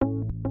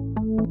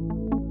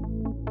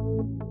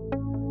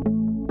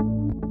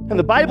And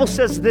the Bible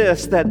says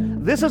that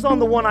this is on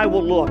the one I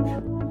will look.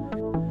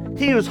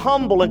 He who is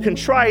humble and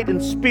contrite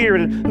in spirit,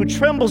 and who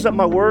trembles at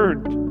my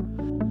word.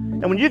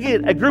 And when you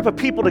get a group of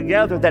people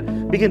together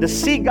that begin to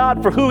see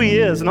God for who He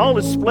is and all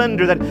His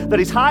splendor, that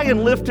He's high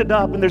and lifted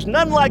up, and there's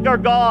none like our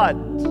God.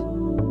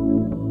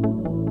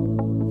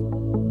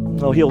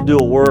 Oh, He'll do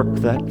a work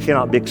that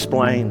cannot be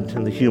explained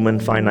in the human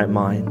finite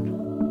mind.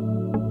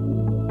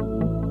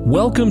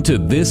 Welcome to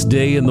This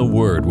Day in the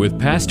Word with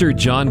Pastor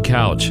John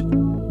Couch,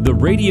 the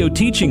radio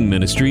teaching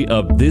ministry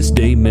of This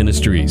Day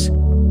Ministries.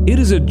 It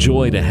is a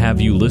joy to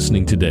have you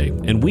listening today,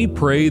 and we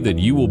pray that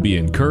you will be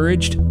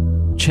encouraged,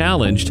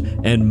 challenged,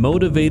 and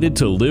motivated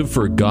to live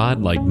for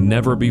God like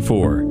never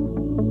before.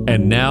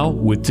 And now,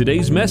 with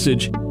today's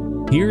message,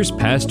 here's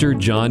Pastor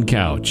John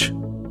Couch.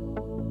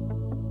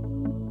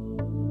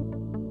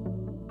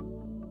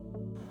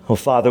 Oh,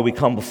 Father, we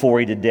come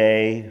before You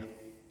today.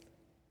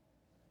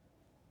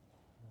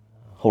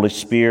 Holy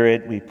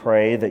Spirit, we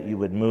pray that You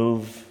would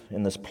move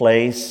in this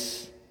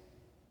place.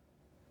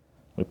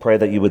 We pray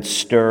that You would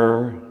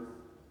stir.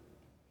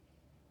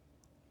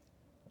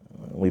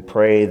 We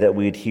pray that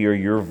we'd hear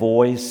Your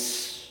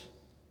voice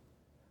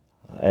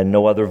and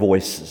no other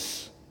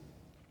voices.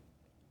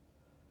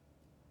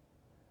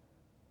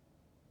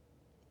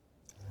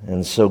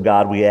 And so,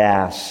 God, we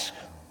ask,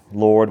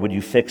 Lord, would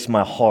You fix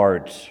my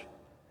heart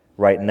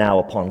right now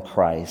upon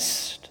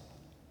Christ?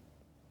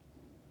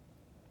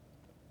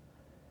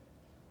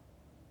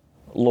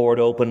 Lord,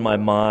 open my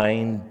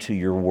mind to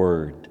Your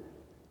word.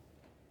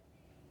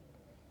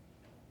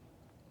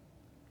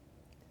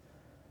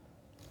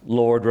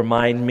 Lord,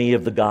 remind me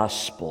of the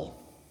gospel.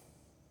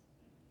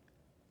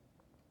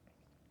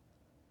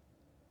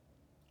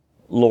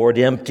 Lord,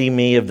 empty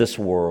me of this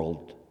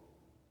world.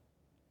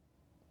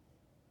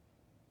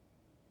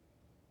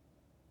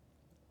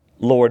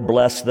 Lord,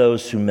 bless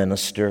those who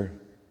minister.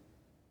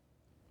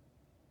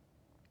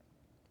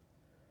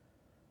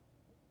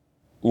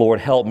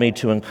 Lord, help me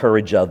to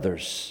encourage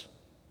others.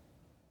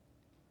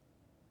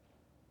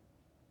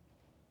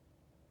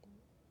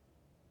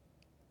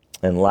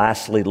 And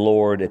lastly,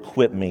 Lord,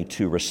 equip me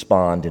to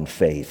respond in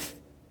faith.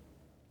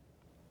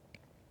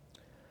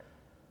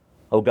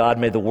 Oh God,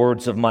 may the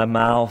words of my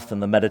mouth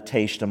and the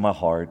meditation of my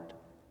heart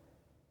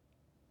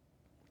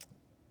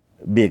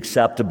be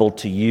acceptable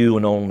to You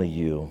and only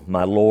You,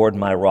 my Lord,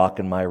 my rock,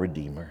 and my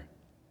Redeemer.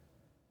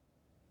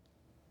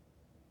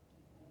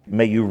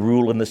 May You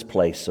rule in this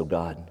place, oh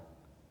God.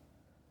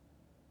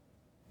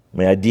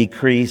 May I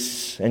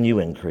decrease and You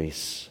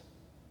increase.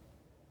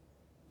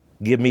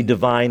 Give me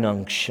divine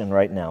unction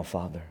right now,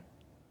 Father.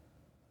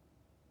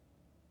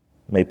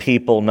 May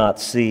people not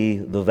see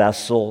the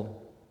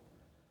vessel,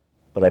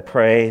 but I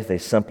pray they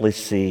simply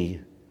see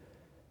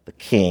the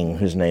King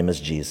whose name is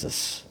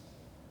Jesus.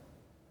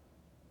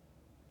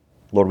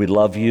 Lord, we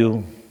love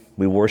You.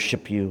 We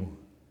worship You.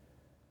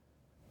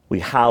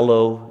 We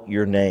hallow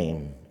Your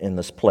name in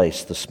this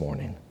place this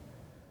morning.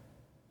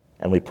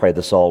 And we pray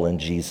this all in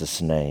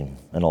Jesus' name.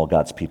 And all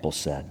God's people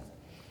said,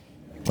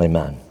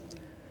 amen.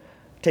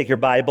 Take your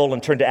Bible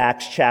and turn to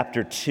Acts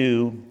chapter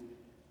 2.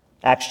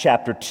 Acts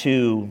chapter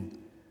 2,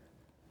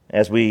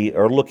 as we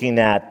are looking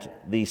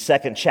at the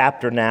second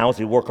chapter now, as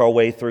we work our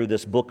way through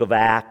this book of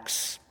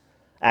Acts.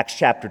 Acts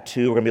chapter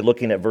 2, we're going to be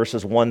looking at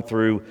verses 1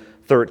 through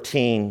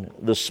 13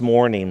 this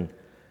morning.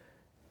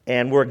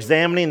 And we're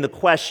examining the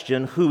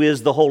question, who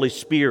is the Holy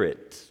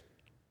Spirit?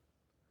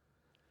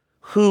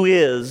 Who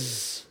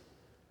is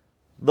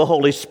the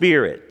Holy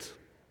Spirit?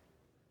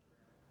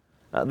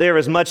 There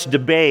is much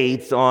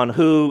debate on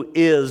who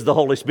is the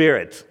Holy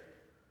Spirit.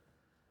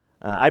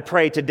 I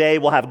pray today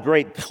we'll have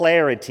great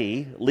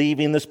clarity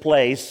leaving this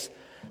place,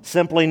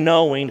 simply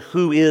knowing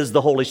who is the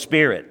Holy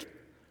Spirit.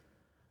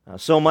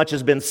 So much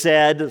has been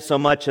said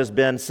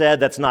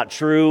that's not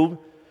true.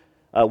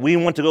 We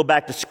want to go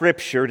back to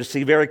Scripture to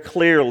see very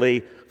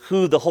clearly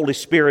who the Holy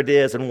Spirit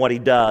is and what He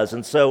does.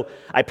 And so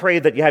I pray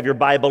that you have your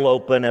Bible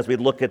open as we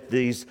look at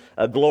these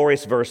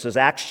glorious verses.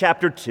 Acts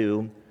chapter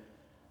 2.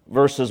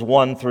 Verses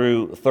 1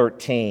 through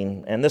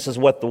 13, and this is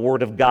what the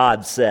Word of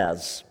God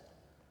says.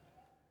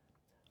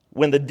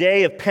 When the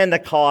day of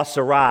Pentecost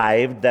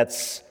arrived,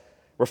 that's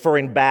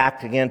referring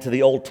back again to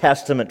the Old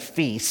Testament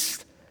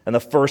feast and the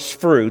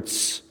first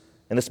fruits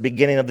in this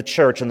beginning of the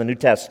church in the New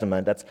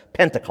Testament, that's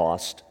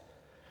Pentecost.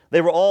 They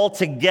were all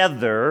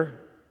together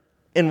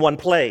in one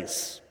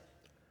place.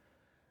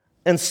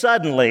 And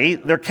suddenly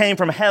there came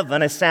from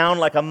heaven a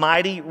sound like a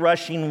mighty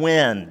rushing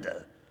wind.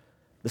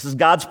 This is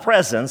God's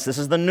presence. This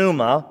is the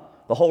pneuma,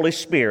 the Holy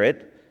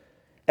Spirit.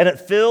 And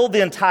it filled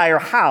the entire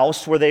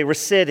house where they were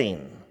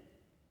sitting.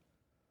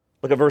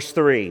 Look at verse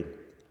 3.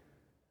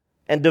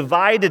 And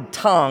divided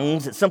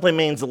tongues, it simply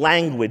means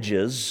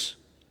languages,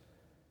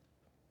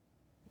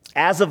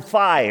 as of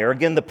fire,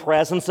 again, the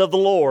presence of the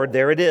Lord,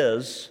 there it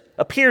is,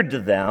 appeared to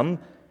them,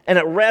 and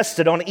it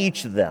rested on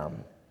each of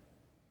them.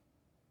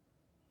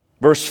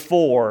 Verse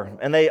 4,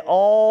 and they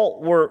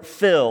all were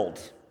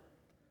filled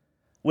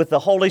with the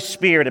Holy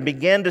Spirit and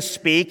began to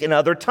speak in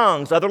other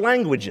tongues, other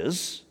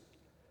languages,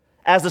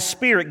 as the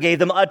Spirit gave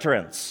them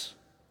utterance.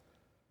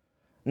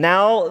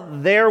 Now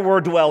there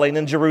were dwelling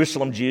in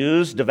Jerusalem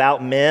Jews,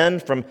 devout men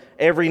from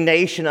every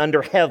nation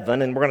under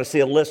heaven, and we're going to see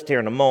a list here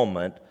in a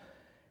moment.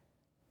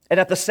 And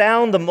at the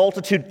sound, the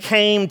multitude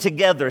came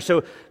together.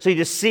 So you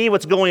just see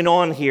what's going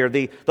on here.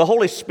 The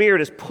Holy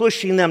Spirit is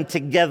pushing them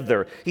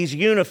together. He's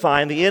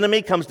unifying. The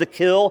enemy comes to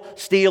kill,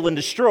 steal, and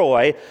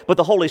destroy, but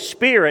the Holy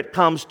Spirit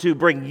comes to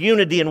bring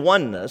unity and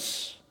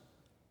oneness.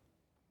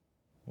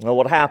 Well,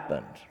 what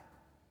happened?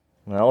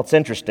 Well, it's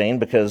interesting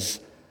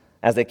because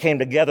as they came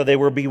together, they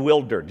were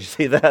bewildered. You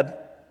see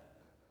that?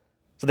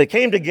 So they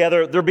came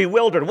together, they're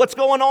bewildered. What's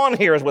going on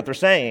here is what they're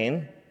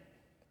saying.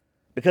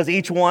 Because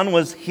each one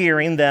was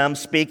hearing them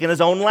speak in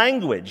his own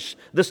language,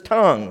 this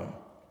tongue.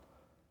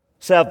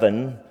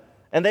 7,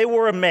 and they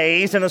were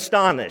amazed and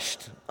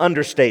astonished,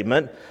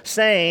 understatement,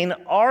 saying,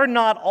 are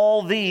not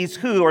all these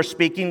who are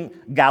speaking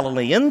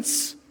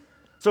Galileans?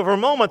 So for a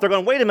moment, they're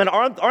going, wait a minute,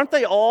 aren't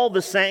they all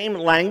the same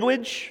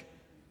language?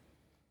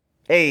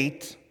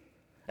 8,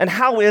 and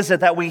how is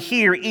it that we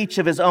hear each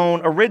of his own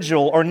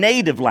original or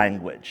native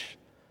language?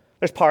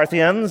 There's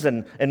Parthians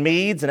and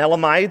Medes and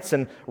Elamites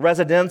and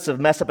residents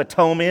of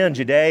Mesopotamia and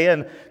Judea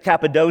and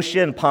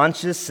Cappadocia and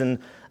Pontus and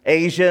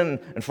Asia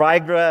and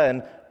Phrygia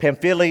and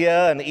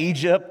Pamphylia and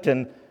Egypt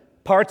and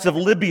parts of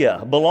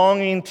Libya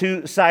belonging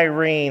to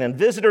Cyrene and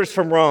visitors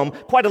from Rome.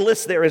 Quite a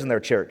list there, isn't there,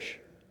 church?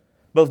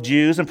 Both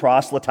Jews and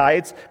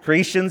proselytes,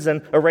 Cretians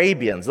and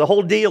Arabians. The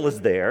whole deal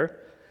is there.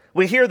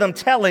 We hear them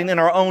telling in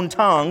our own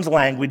tongues,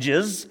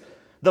 languages,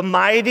 the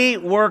mighty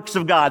works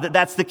of God.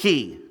 That's the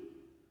key.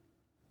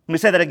 Let me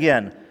say that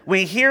again.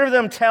 We hear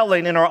them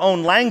telling in our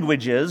own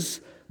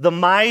languages the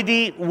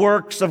mighty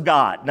works of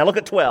God. Now look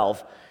at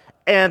 12.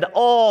 And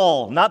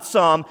all, not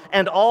some,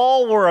 and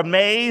all were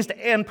amazed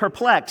and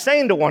perplexed,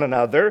 saying to one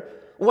another,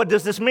 what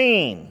does this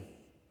mean?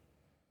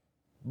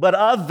 But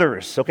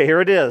others, okay,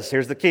 here it is.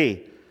 Here's the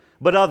key.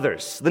 But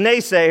others, the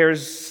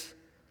naysayers,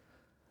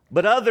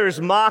 but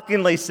others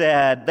mockingly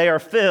said, they are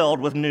filled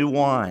with new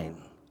wine.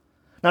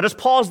 Now just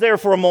pause there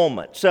for a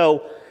moment.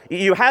 So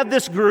you have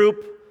this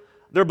group.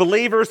 They're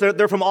believers,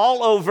 they're from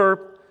all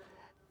over,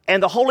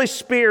 and the Holy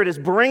Spirit is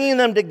bringing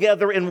them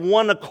together in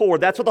one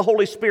accord. That's what the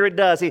Holy Spirit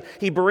does.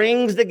 He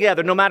brings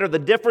together, no matter the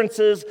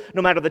differences,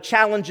 no matter the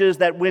challenges,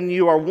 that when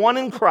you are one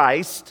in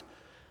Christ,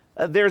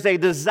 there's a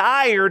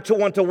desire to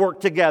want to work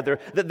together.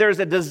 That there's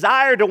a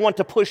desire to want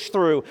to push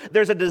through.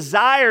 There's a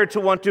desire to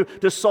want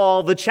to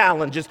solve the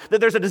challenges.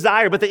 That there's a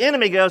desire, but the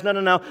enemy goes,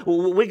 no,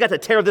 we got to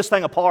tear this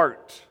thing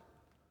apart.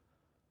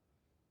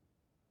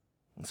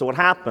 So what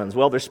happens?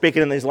 Well, they're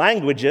speaking in these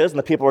languages, and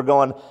the people are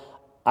going,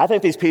 I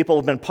think these people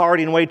have been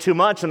partying way too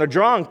much, and they're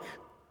drunk.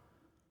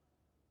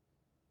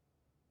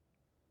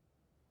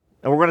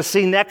 And we're going to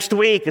see next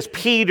week as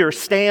Peter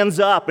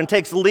stands up and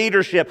takes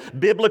leadership,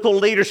 biblical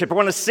leadership. We're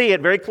going to see it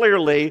very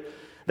clearly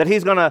that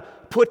he's going to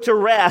put to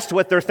rest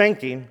what they're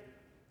thinking.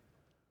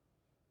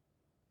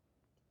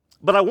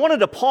 But I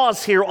wanted to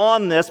pause here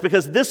on this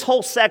because this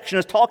whole section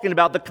is talking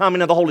about the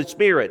coming of the Holy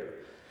Spirit.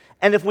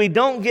 And if we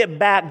don't get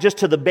back just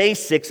to the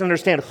basics,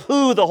 understand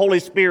who the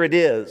Holy Spirit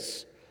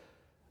is,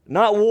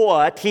 not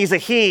what, he's a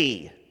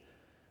he.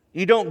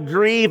 You don't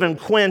grieve and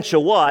quench a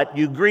what,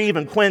 you grieve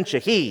and quench a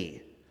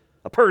he,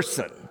 a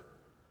person.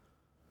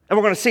 And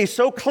we're going to see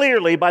so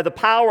clearly by the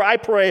power, I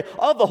pray,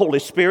 of the Holy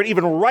Spirit,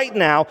 even right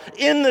now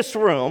in this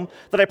room,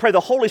 that I pray the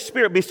Holy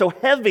Spirit be so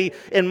heavy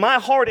in my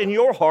heart and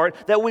your heart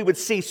that we would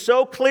see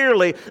so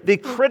clearly the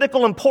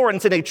critical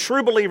importance in a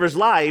true believer's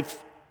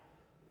life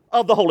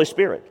of the Holy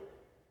Spirit.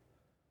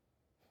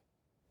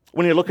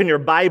 When you look in your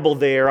Bible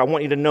there, I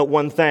want you to note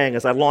one thing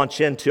as I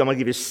launch into. I'm going to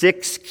give you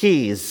 6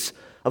 keys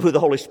of who the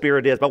Holy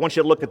Spirit is. But I want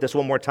you to look at this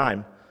one more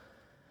time.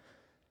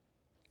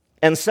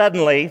 And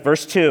suddenly,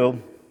 verse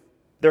 2,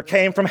 there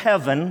came from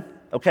heaven,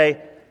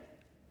 okay?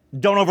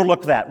 Don't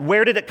overlook that.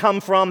 Where did it come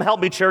from?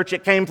 Help me, church.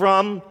 It came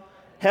from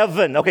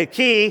heaven. Okay,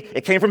 key,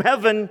 it came from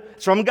heaven.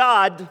 It's from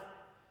God.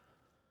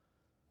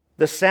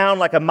 The sound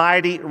like a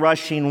mighty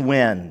rushing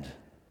wind.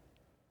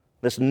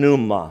 This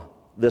pneuma,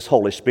 this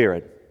Holy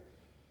Spirit.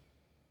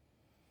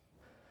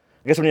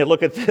 I guess when you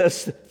look at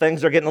this,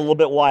 things are getting a little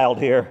bit wild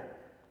here.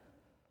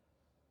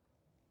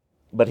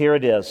 But here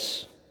it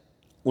is.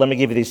 Let me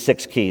give you these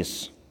 6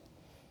 keys.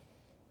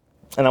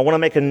 And I want to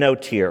make a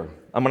note here.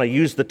 I'm going to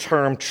use the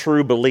term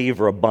true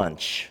believer a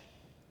bunch.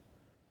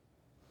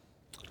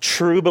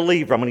 True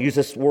believer. I'm going to use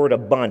this word a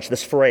bunch,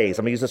 this phrase.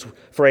 I'm going to use this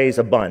phrase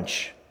a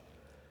bunch.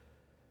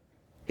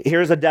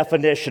 Here's a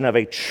definition of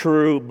a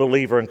true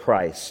believer in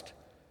Christ.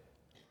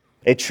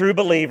 A true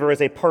believer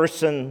is a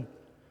person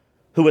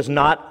who is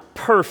not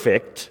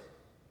perfect,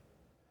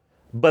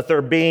 but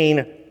they're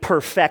being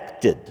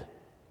perfected.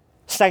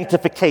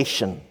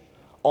 Sanctification,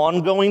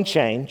 ongoing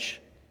change,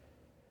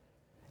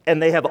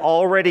 and they have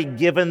already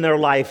given their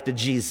life to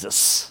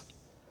Jesus.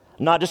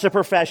 Not just a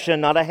profession,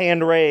 not a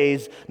hand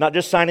raise, not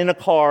just signing a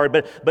card,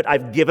 but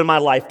I've given my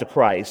life to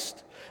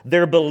Christ.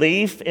 Their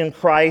belief in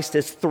Christ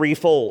is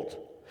threefold.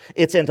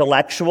 It's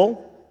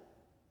intellectual,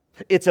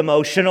 it's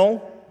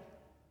emotional,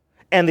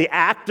 and the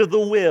act of the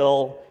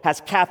will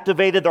has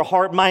captivated their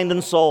heart, mind,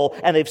 and soul,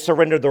 and they've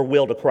surrendered their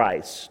will to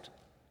Christ.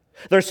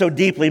 They're so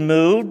deeply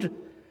moved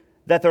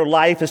that their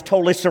life is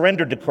totally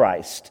surrendered to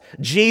Christ.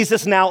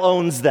 Jesus now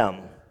owns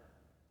them.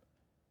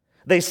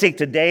 They seek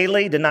to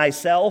daily deny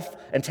self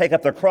and take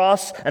up their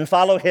cross and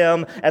follow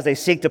him as they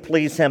seek to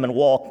please him and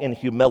walk in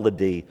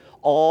humility,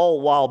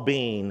 all while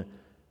being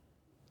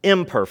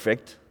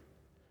imperfect,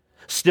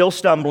 still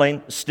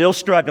stumbling, still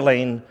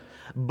struggling,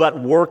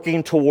 but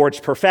working towards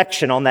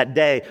perfection on that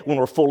day when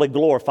we're fully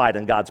glorified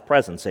in God's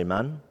presence.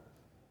 Amen?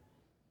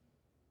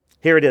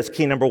 Here it is,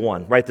 key number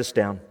 1. Write this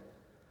down.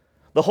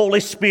 The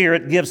Holy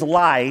Spirit gives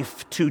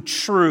life to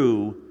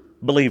true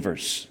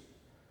believers.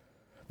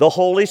 The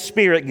Holy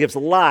Spirit gives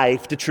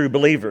life to true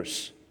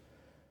believers.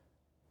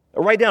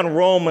 Write down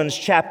Romans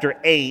chapter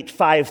 8,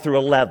 5 through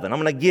 11.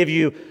 I'm going to give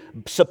you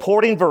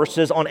supporting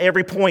verses on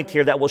every point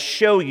here that will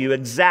show you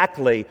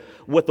exactly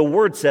what the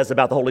Word says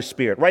about the Holy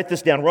Spirit. Write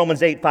this down,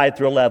 Romans 8, 5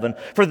 through 11.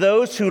 For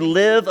those who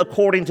live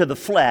according to the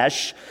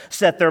flesh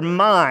set their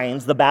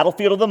minds, the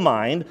battlefield of the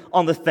mind,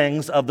 on the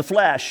things of the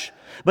flesh.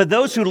 But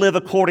those who live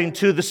according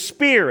to the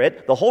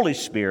Spirit, the Holy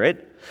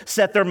Spirit,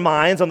 set their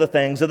minds on the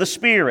things of the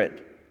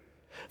Spirit.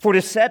 For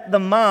to set the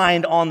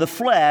mind on the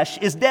flesh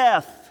is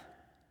death.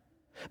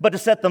 But to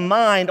set the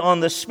mind on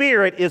the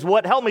Spirit is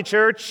what? Help me,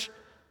 church.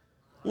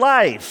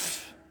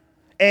 Life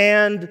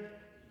and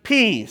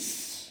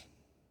peace.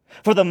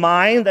 For the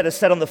mind that is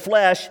set on the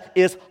flesh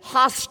is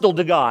hostile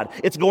to God.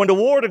 It's going to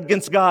war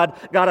against God.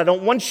 God, I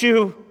don't want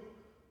you.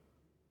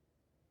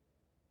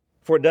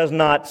 For it does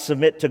not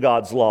submit to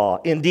God's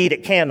law. Indeed,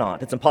 it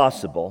cannot. It's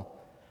impossible.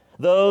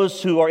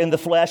 Those who are in the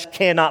flesh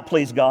cannot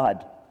please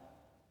God.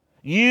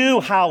 You,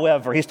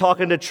 however, he's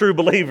talking to true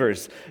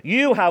believers.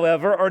 You,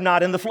 however, are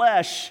not in the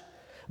flesh,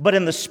 but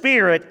in the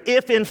Spirit,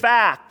 if in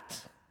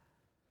fact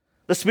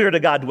the Spirit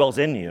of God dwells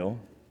in you.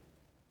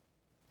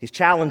 He's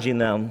challenging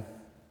them.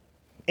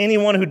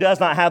 Anyone who does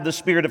not have the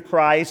Spirit of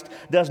Christ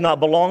does not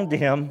belong to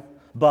him.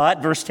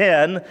 But, verse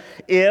 10,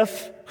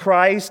 if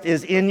Christ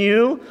is in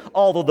you,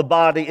 although the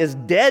body is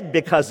dead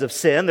because of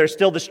sin, there's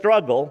still the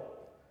struggle.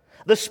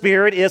 The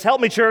Spirit is,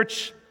 help me,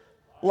 church,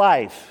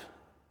 life.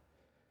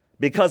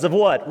 Because of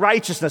what?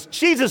 Righteousness.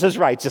 Jesus is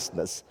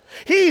righteousness.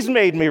 He's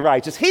made me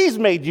righteous. He's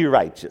made you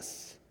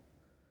righteous.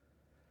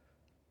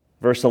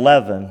 Verse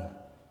 11,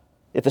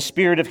 if the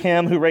Spirit of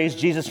him who raised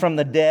Jesus from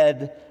the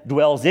dead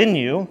dwells in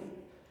you,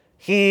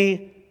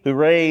 he who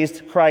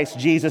raised Christ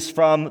Jesus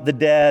from the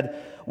dead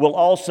will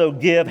also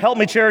give, help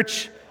me,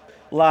 church,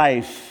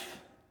 life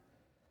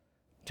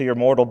to your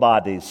mortal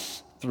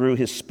bodies through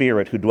his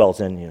Spirit who dwells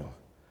in you.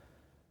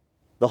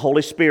 The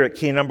Holy Spirit,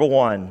 key number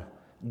 1,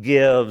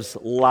 gives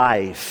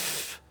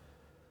life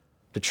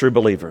to true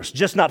believers.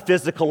 Just not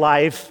physical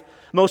life,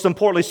 most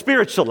importantly,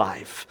 spiritual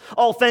life.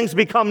 All things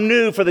become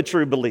new for the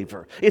true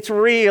believer. It's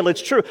real,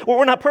 it's true. Well,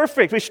 we're not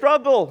perfect, we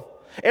struggle.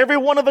 Every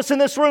one of us in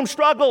this room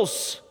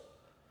struggles.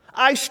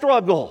 I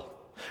struggle.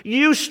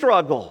 You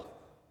struggle.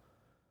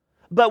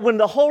 But when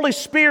the Holy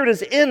Spirit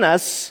is in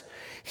us,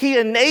 he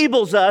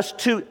enables us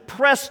to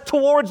press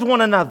towards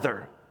one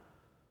another.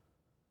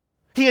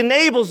 He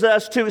enables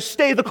us to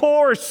stay the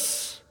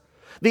course.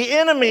 The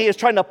enemy is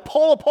trying to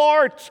pull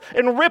apart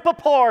and rip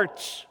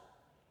apart.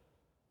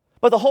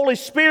 But the Holy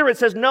Spirit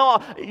says,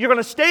 no, you're going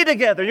to stay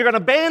together. You're going to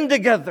band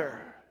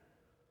together.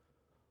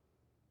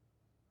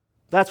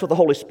 That's what the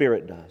Holy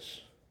Spirit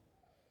does.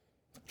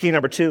 Key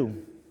number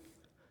 2.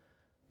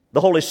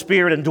 The Holy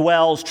Spirit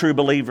indwells true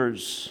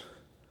believers,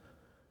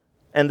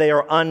 and they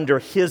are under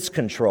his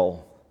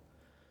control.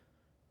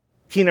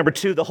 Key number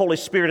 2, the Holy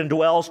Spirit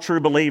indwells true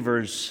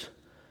believers,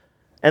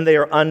 and they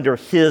are under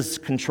his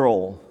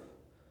control.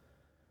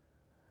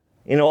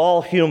 You know,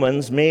 all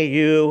humans, me,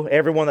 you,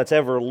 everyone that's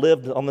ever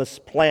lived on this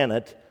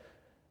planet,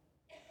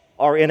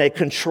 are in a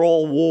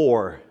control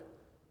war.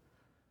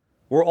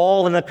 We're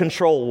all in a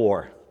control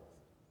war.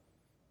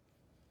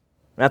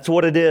 That's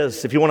what it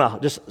is. If you want to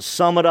just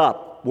sum it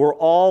up, we're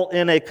all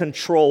in a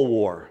control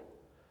war.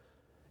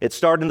 It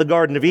started in the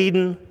Garden of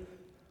Eden.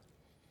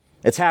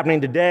 It's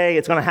happening today.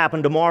 It's going to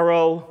happen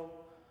tomorrow.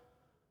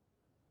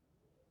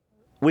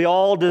 We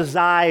all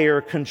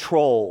desire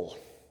control.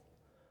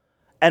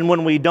 And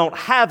when we don't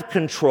have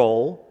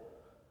control,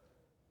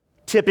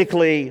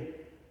 typically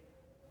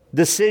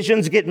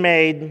decisions get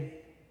made,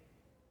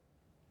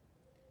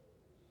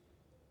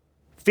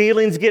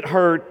 feelings get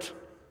hurt,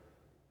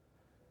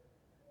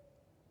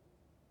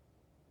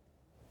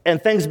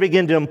 and things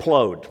begin to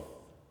implode.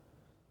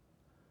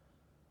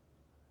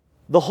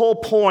 The whole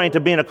point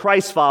of being a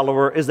Christ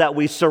follower is that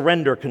we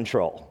surrender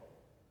control.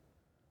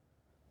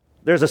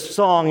 There's a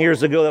song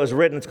years ago that was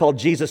written, it's called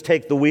Jesus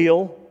Take the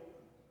Wheel.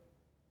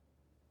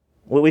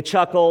 We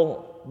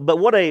chuckle, but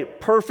what a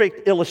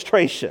perfect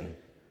illustration.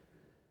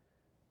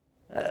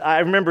 I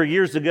remember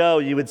years ago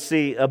you would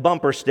see a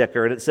bumper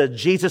sticker and it said,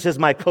 Jesus is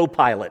my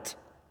co-pilot.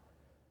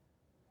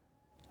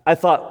 I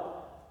thought,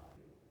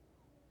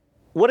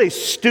 what a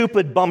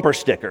stupid bumper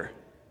sticker.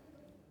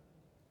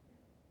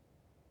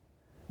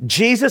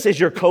 Jesus is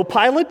your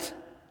co-pilot?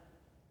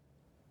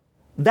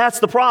 That's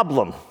the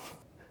problem.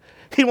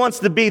 He wants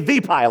to be the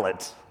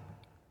pilot.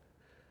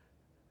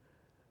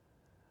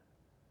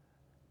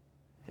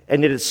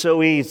 And yet it's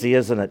so easy,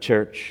 isn't it,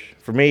 church?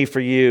 For me, for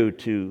you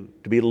to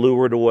be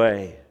lured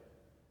away.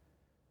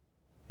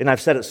 And I've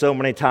said it so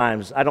many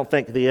times, I don't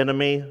think the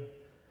enemy,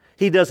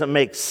 he doesn't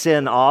make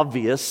sin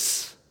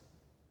obvious.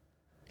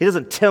 He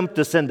doesn't tempt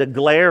us into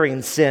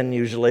glaring sin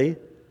usually.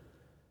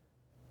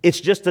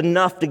 It's just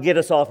enough to get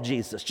us off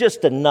Jesus.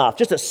 Just enough,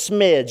 just a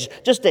smidge,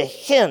 just a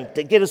hint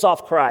to get us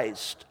off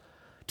Christ.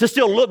 To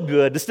still look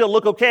good, to still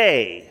look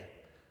okay.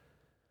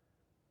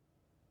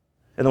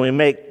 And then we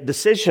make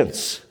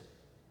decisions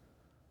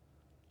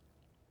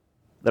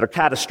that are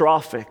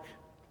catastrophic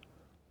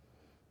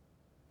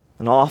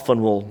and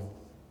often will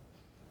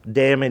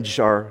damage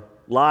our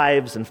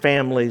lives and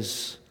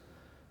families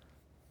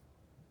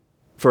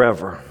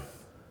forever.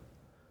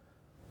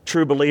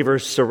 True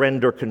believers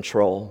surrender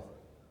control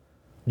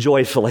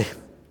joyfully.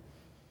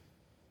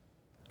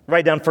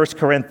 Write down 1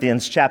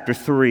 Corinthians chapter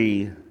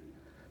 3,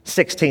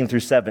 16 through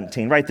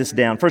 17. Write this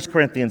down, 1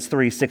 Corinthians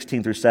 3,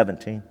 16 through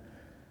 17.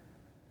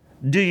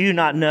 Do you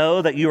not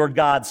know that you are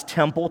God's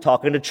temple,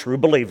 talking to true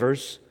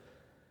believers,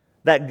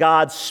 that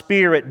God's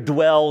Spirit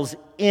dwells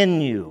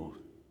in you?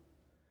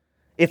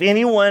 If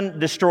anyone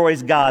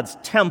destroys God's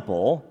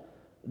temple,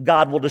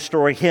 God will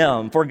destroy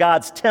him. For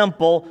God's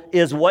temple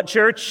is what,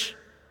 church?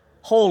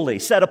 Holy,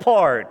 set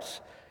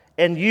apart.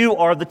 And you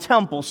are the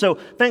temple. So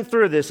think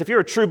through this. If you're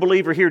a true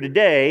believer here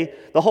today,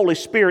 the Holy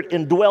Spirit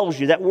indwells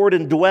you. That word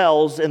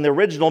indwells in the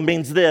original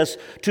means this,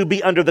 to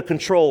be under the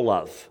control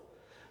of.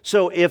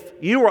 So if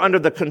you are under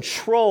the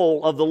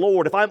control of the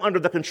Lord, if I'm under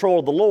the control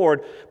of the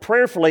Lord,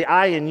 prayerfully,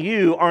 I and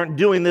you aren't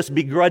doing this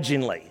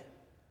begrudgingly.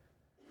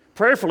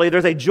 Prayerfully,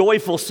 there's a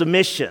joyful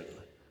submission.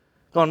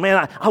 Going,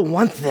 man, I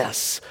want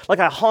this. Like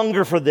I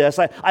hunger for this.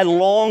 I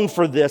long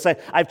for this.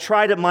 I've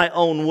tried it my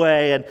own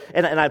way,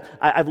 and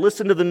I've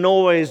listened to the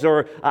noise,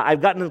 or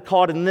I've gotten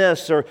caught in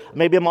this, or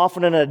maybe I'm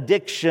often in an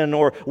addiction,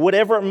 or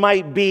whatever it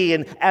might be.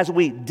 And as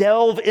we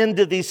delve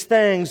into these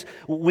things,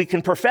 we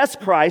can profess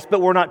Christ, but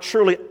we're not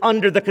truly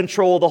under the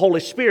control of the Holy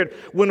Spirit.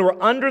 When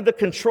we're under the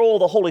control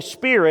of the Holy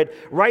Spirit,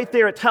 right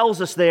there it tells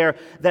us there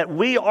that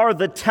we are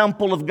the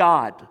temple of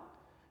God.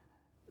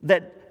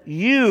 That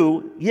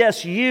you,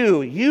 yes,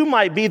 you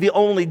might be the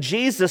only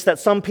Jesus that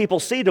some people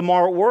see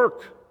tomorrow at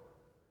work.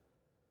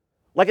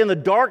 Like in the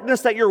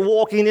darkness that you're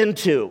walking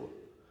into,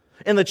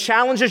 in the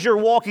challenges you're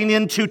walking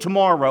into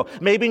tomorrow,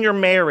 maybe in your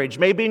marriage,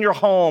 maybe in your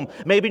home,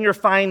 maybe in your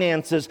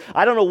finances.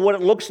 I don't know what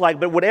it looks like,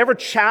 but whatever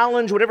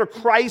challenge, whatever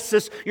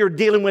crisis you're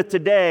dealing with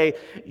today,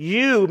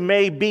 you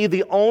may be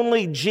the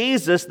only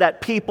Jesus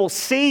that people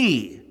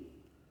see.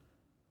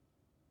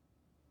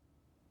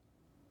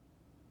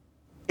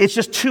 It's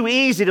just too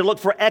easy to look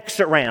for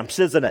exit ramps,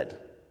 isn't it?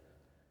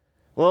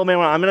 Well, man,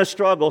 I'm in a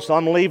struggle, so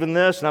I'm leaving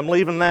this and I'm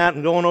leaving that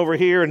and going over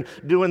here and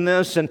doing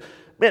this. And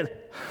man,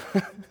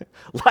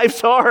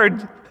 life's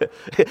hard.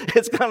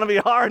 It's going to be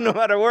hard no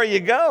matter where you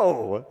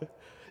go.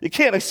 You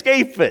can't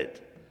escape it,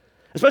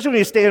 especially when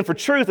you stand for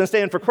truth and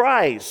stand for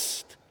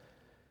Christ.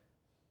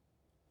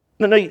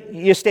 No,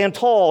 you stand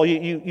tall,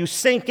 you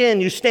sink in,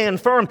 you stand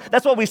firm.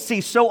 That's what we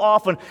see so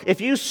often. If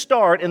you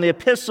start in the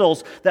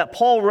epistles that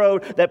Paul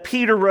wrote, that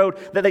Peter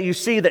wrote, that you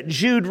see that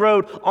Jude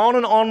wrote,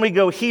 on we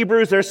go.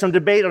 Hebrews, there's some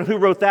debate on who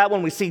wrote that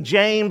one. We see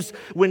James.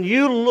 When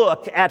you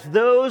look at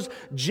those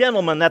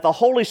gentlemen that the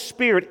Holy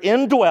Spirit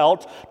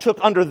indwelt, took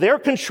under their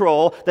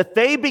control, that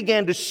they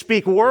began to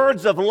speak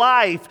words of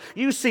life,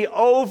 you see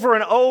over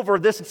and over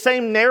this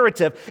same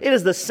narrative. It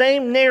is the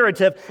same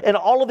narrative in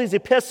all of these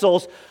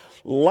epistles.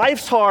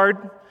 Life's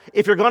hard.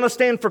 If you're going to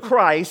stand for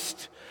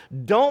Christ,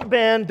 don't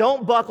bend,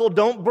 don't buckle,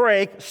 don't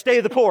break,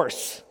 stay the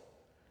course.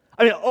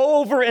 I mean,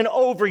 over and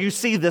over you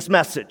see this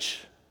message.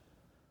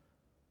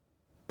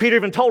 Peter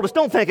even told us,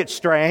 don't think it's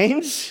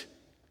strange.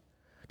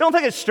 Don't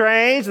think it's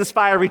strange, this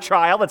fiery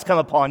trial that's come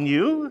upon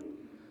you.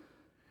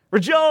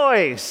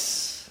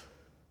 Rejoice.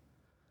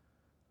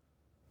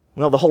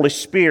 Well, the Holy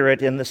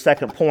Spirit, in the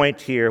second point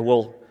here,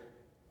 will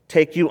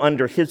take you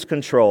under His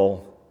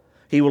control.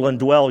 He will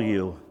indwell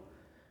you.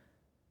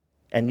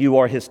 And you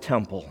are His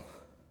temple.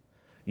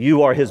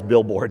 You are His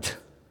billboard.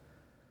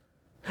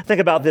 Think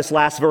about this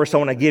last verse I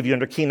want to give you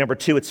under key number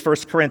 2. It's 1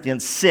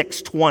 Corinthians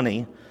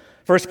 6:20.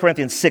 1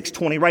 Corinthians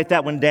 6:20. Write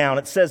that one down.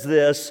 It says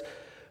this,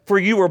 for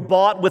you were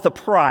bought with a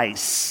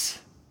price.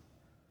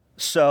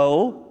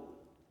 So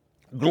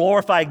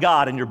glorify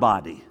God in your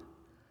body.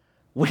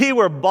 We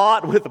were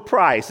bought with a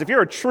price. If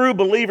you're a true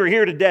believer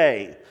here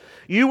today,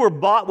 you were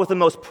bought with the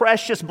most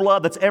precious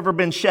blood that's ever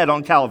been shed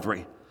on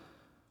Calvary.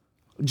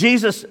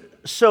 Jesus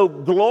so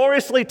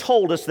gloriously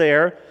told us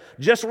there,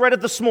 just read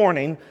it this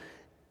morning,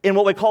 in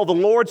what we call the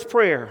Lord's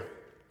Prayer.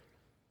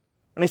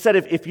 And He said,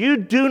 if you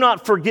do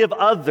not forgive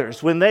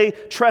others when they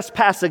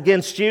trespass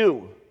against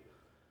you,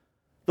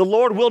 the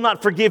Lord will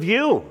not forgive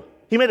you.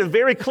 He made it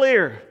very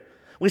clear.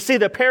 We see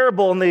the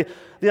parable and the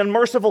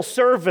unmerciful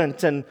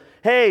servant, and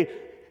hey,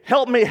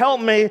 help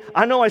me.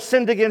 I know I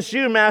sinned against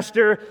you,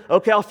 Master.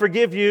 Okay, I'll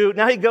forgive you.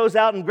 Now he goes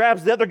out and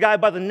grabs the other guy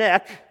by the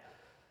neck.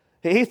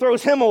 He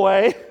throws him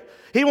away.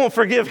 He won't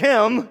forgive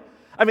him.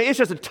 I mean, it's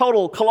just a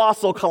total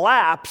colossal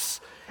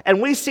collapse.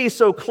 And we see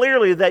so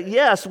clearly that,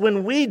 yes,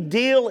 when we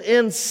deal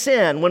in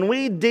sin, when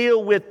we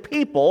deal with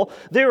people,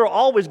 there are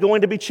always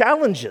going to be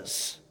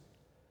challenges.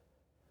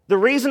 The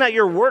reason at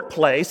your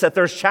workplace that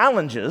there's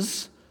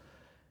challenges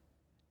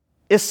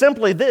is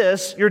simply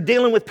this: you're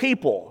dealing with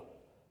people.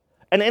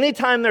 And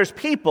anytime there's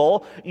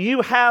people,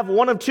 you have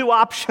one of two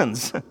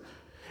options.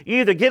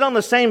 You either get on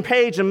the same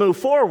page and move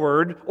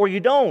forward, or you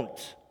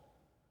don't.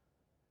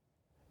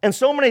 And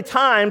so many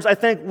times, I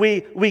think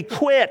we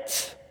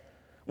quit.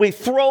 We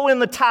throw in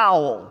the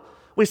towel.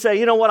 We say,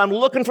 you know what, I'm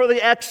looking for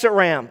the exit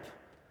ramp.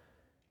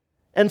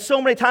 And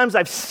so many times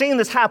I've seen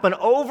this happen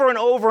over and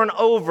over and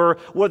over,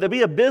 whether it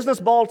be a business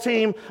ball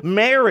team,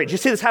 marriage. You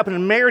see this happen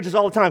in marriages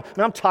all the time.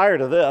 Man, I'm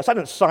tired of this. I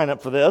didn't sign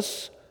up for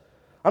this.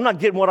 I'm not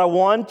getting what I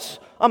want.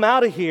 I'm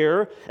out of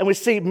here. And we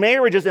see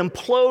marriages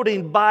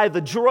imploding by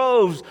the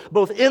droves,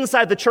 both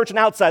inside the church and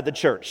outside the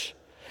church.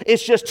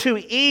 It's just too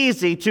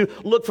easy to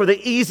look for the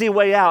easy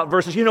way out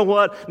versus, you know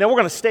what, now we're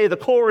going to stay the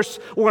course.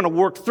 We're going to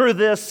work through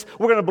this.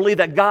 We're going to believe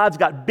that God's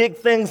got big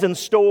things in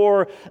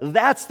store.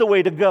 That's the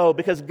way to go,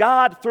 because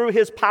God, through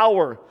His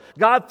power,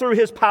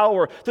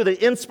 through the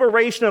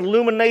inspiration and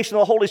illumination of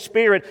the Holy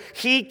Spirit,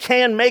 He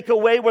can make a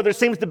way where there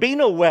seems to be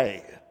no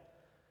way.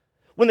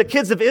 When the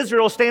kids of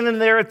Israel standing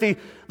there at the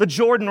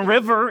Jordan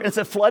River, it's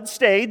a flood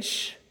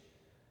stage,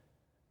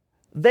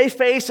 they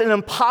face an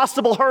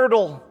impossible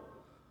hurdle.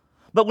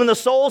 But when the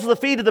soles of the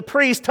feet of the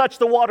priest touched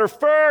the water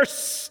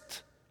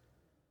first,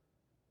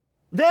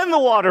 then the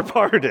water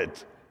parted.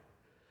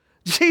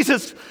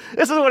 Jesus,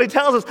 this is what He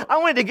tells us: I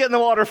want you to get in the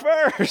water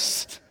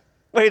first.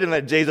 Wait a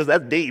minute, Jesus,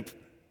 that's deep.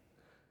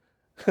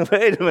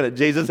 Wait a minute,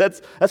 Jesus,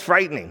 that's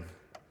frightening.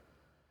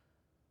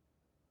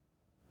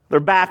 Their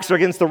backs are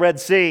against the Red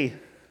Sea.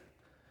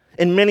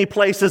 In many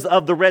places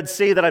of the Red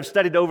Sea that I've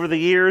studied over the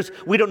years,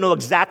 we don't know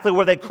exactly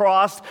where they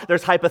crossed.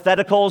 There's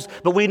hypotheticals,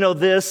 but we know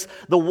this: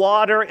 the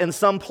water in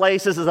some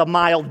places is a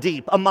mile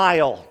deep, a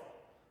mile.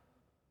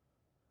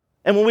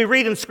 And when we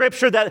read in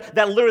Scripture that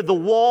literally the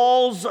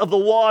walls of the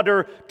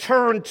water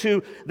turned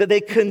to, that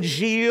they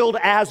congealed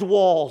as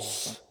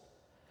walls.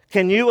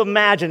 Can you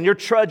imagine? You're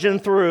trudging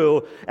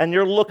through and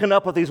you're looking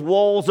up at these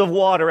walls of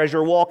water as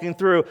you're walking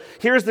through.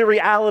 Here's the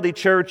reality,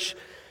 church.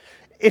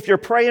 If you're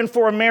praying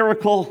for a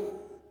miracle,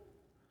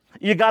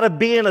 you got to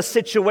be in a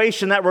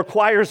situation that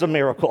requires a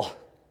miracle.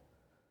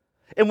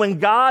 And when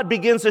God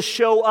begins to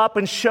show up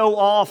and show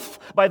off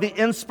by the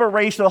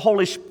inspiration of the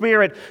Holy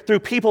Spirit through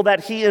people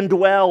that He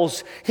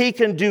indwells, He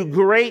can do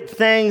great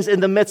things in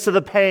the midst of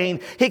the pain.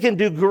 He can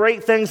do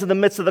great things in the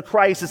midst of the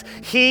crisis.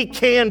 He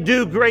can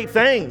do great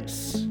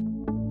things.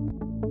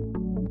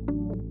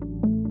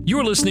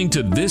 You're listening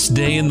to This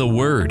Day in the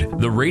Word,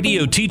 the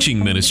radio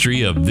teaching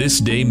ministry of This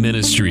Day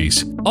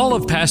Ministries. All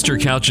of Pastor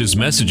Couch's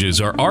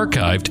messages are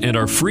archived and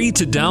are free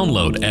to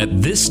download at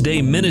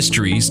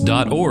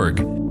thisdayministries.org.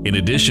 In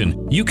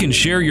addition, you can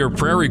share your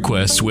prayer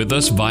requests with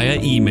us via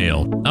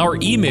email. Our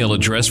email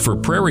address for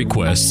prayer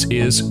requests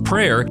is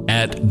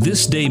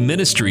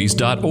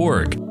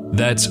prayer@thisdayministries.org.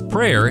 That's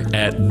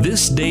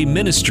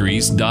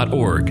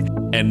prayer@thisdayministries.org.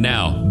 And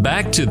now,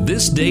 back to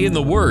This Day in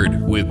the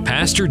Word with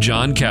Pastor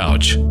John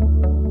Couch.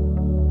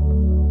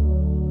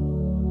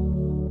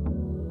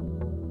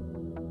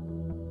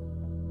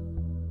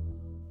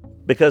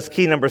 Because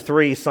key number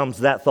 3 sums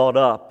that thought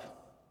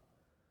up.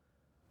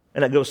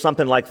 And it goes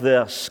something like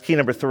this. Key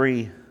number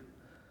 3.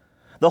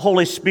 The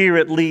Holy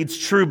Spirit leads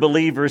true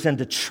believers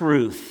into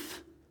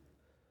truth.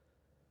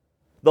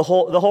 The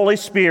Holy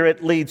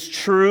Spirit leads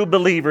true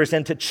believers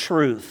into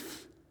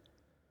truth.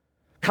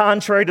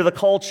 Contrary to the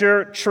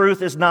culture,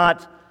 truth is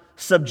not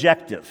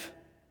subjective.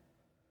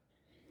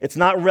 It's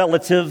not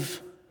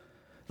relative.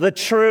 The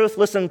truth,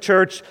 listen,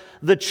 church,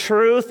 the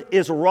truth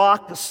is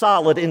rock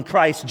solid in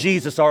Christ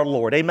Jesus our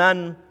Lord.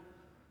 Amen?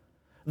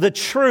 The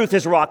truth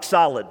is rock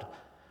solid.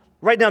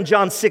 Write down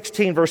John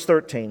 16, verse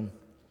 13.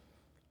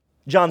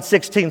 John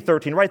 16,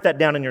 13. Write that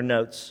down in your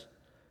notes.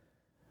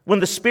 When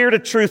the Spirit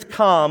of truth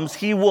comes,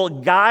 He will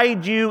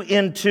guide you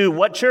into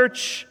what,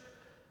 church?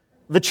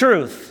 The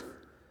truth.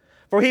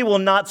 For He will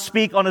not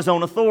speak on His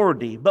own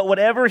authority, but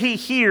whatever He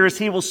hears,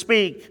 He will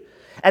speak,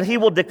 and He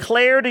will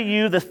declare to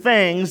you the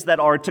things that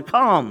are to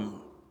come.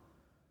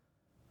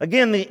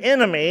 Again, the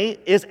enemy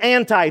is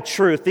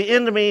anti-truth. The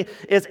enemy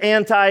is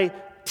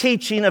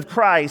anti-teaching of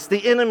Christ.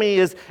 The enemy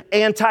is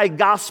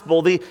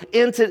anti-gospel. The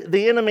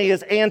enemy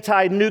is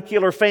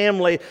anti-nuclear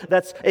family.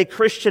 That's a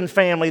Christian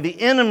family.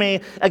 The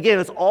enemy, again,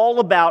 is all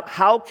about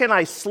how can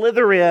I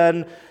slither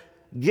in,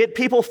 get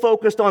people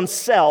focused on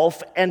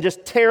self, and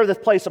just tear this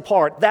place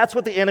apart. That's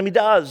what the enemy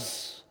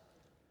does.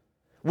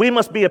 We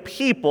must be a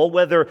people,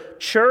 whether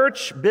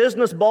church,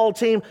 business, ball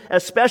team,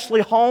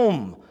 especially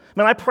home.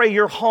 Man, I pray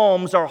your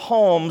homes are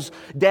homes.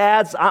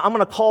 Dads, I'm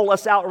going to call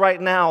us out right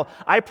now.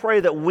 I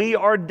pray that we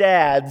are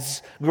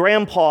dads,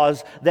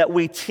 grandpas, that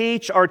we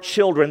teach our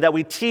children, that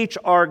we teach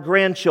our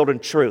grandchildren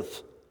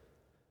truth.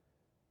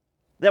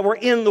 That we're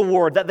in the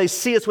Word, that they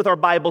see us with our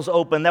Bibles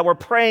open, that we're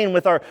praying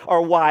with our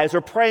wives,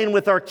 or praying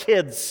with our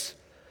kids,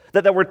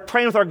 that we're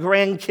praying with our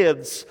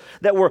grandkids,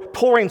 that we're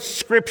pouring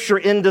Scripture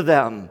into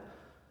them.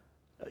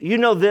 You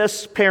know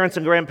this, parents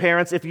and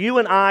grandparents, if you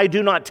and I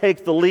do not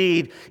take the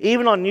lead,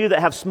 even on you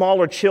that have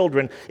smaller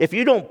children, if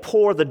you don't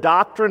pour the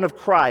doctrine of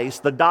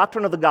Christ, the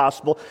doctrine of the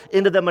gospel,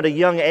 into them at a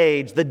young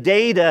age, the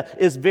data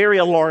is very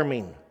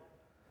alarming.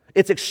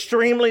 It's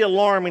extremely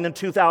alarming in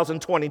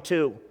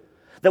 2022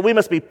 that we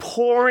must be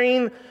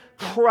pouring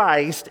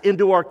Christ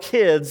into our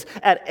kids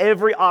at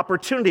every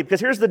opportunity. Because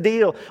here's the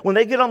deal. When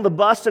they get on the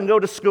bus and go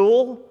to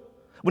school,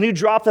 when you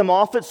drop them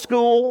off at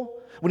school,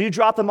 when you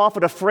drop them off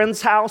at a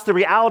friend's house, the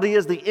reality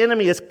is the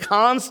enemy is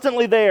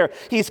constantly there.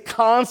 He's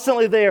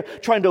constantly there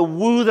trying to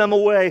woo them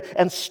away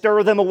and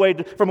stir them away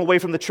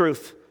from the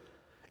truth.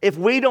 If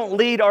we don't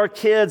lead our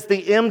kids,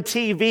 the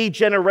MTV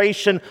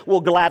generation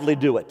will gladly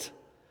do it.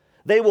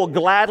 They will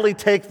gladly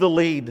take the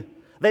lead.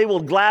 They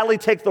will gladly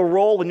take the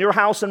role in your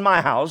house and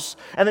my house,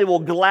 and they will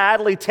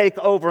gladly take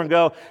over and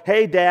go,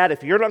 hey, Dad,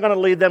 if you're not going to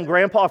lead them,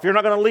 Grandpa, if you're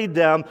not going to lead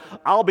them,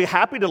 I'll be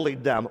happy to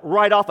lead them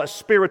right off a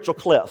spiritual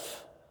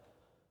cliff.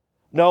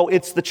 No,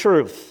 it's the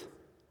truth.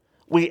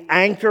 We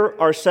anchor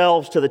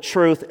ourselves to the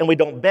truth, and we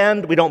don't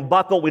bend, we don't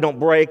buckle, we don't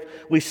break.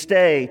 We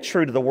stay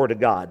true to the Word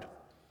of God.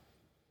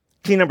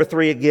 Key number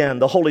 3 again,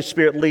 the Holy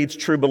Spirit leads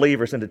true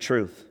believers into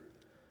truth.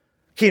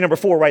 Key number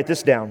 4, write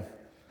this down.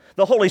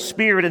 The Holy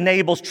Spirit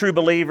enables true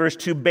believers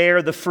to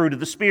bear the fruit of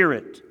the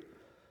Spirit.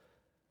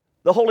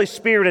 The Holy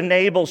Spirit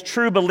enables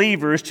true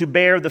believers to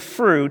bear the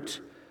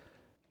fruit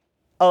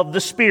of the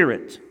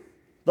Spirit,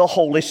 the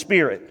Holy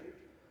Spirit.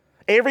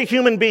 Every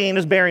human being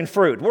is bearing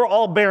fruit. We're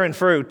all bearing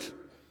fruit.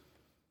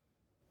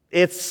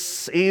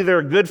 It's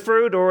either good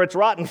fruit or it's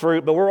rotten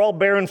fruit, but we're all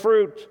bearing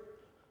fruit.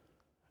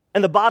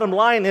 And the bottom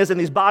line is, in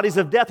these bodies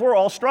of death, we're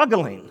all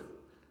struggling.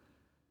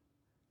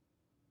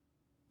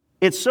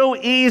 It's so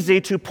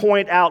easy to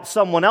point out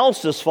someone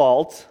else's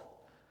fault,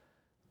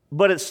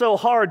 but it's so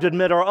hard to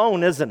admit our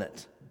own, isn't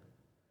it?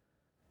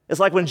 It's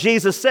like when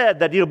Jesus said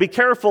that, be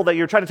careful that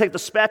you're trying to take the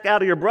speck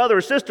out of your brother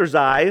or sister's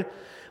eye,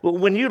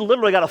 when you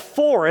literally got a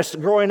forest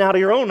growing out of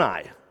your own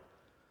eye.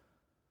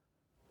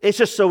 It's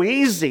just so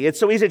easy. It's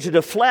so easy to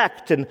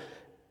deflect and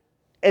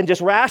just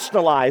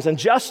rationalize and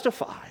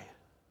justify.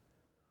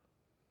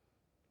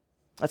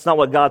 That's not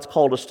what God's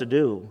called us to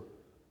do.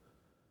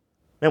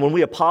 Man, when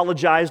we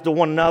apologize to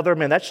one another,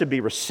 man, that should be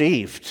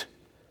received.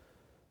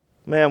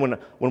 Man,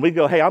 when we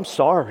go, hey, I'm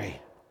sorry,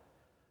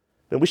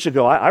 then we should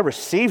go, I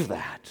receive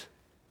that.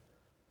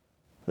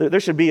 There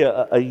should be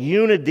a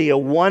unity, a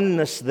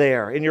oneness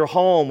there in your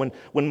home.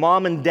 When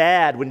mom and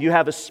dad, when you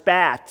have a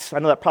spat, I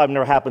know that probably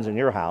never happens in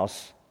your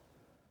house,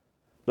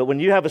 but when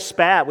you have a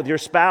spat with your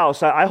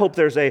spouse, I hope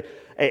there's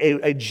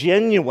a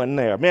genuine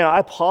there. Man, I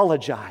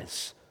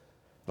apologize.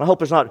 I hope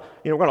there's not,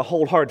 we're going to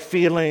hold hard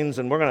feelings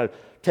and we're going to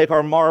take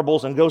our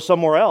marbles and go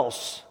somewhere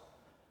else.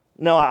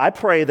 No, I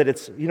pray that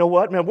it's, you know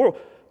what, man,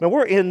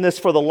 we're in this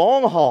for the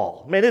long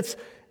haul. Man, it's,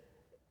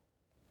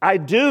 I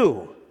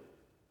do.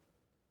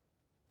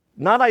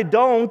 Not I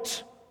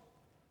don't,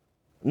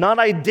 not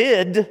I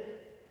did,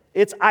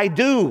 it's I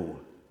do,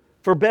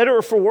 for better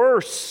or for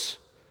worse,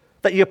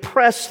 that you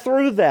press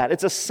through that.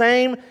 It's the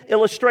same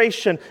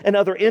illustration in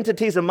other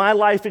entities in my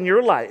life and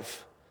your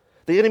life.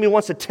 The enemy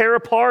wants to tear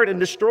apart and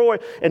destroy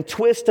and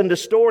twist and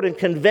distort and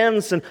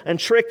convince and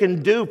trick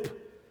and dupe.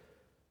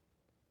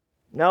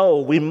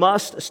 No, we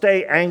must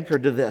stay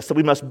anchored to this, that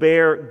we must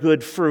bear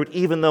good fruit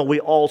even though we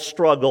all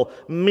struggle,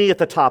 me at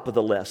the top of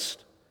the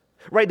list.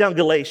 Write down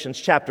Galatians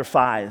chapter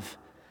 5.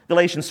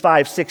 Galatians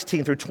 5,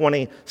 16 through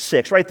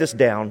 26. Write this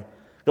down.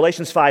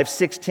 Galatians 5,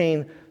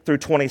 16 through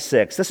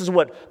 26. This is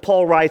what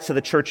Paul writes to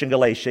the church in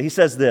Galatia. He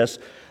says this,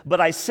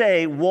 but I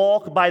say,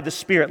 walk by the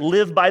Spirit,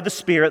 live by the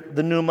Spirit,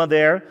 the pneuma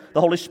there,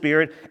 the Holy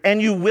Spirit,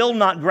 and you will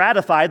not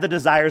gratify the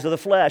desires of the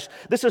flesh.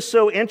 This is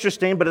so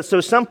interesting, but it's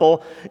so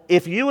simple.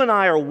 If you and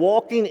I are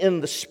walking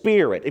in the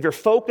Spirit, if you're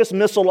focused,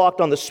 missile locked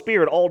on the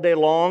Spirit all day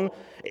long,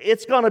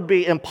 it's going to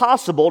be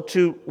impossible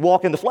to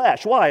walk in the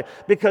flesh. Why?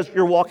 Because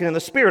you're walking in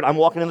the Spirit. I'm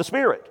walking in the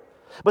Spirit.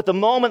 But the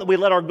moment that we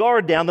let our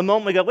guard down, the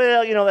moment we go,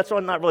 well, that's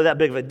not really that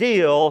big of a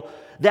deal,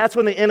 that's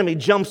when the enemy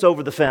jumps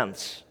over the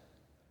fence.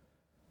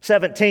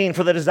 17,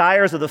 for the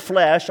desires of the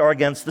flesh are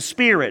against the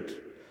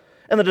Spirit,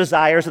 and the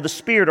desires of the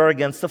Spirit are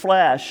against the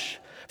flesh.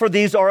 For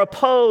these are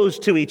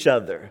opposed to each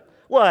other.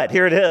 What?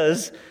 Here it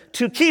is.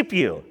 To keep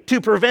you,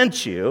 to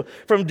prevent you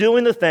from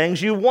doing the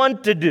things you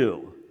want to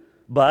do.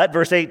 But,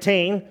 verse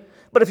 18,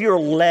 but if you're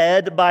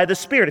led by the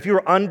Spirit, if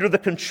you're under the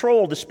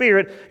control of the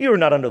Spirit, you are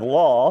not under the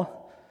law.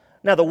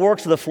 Now, the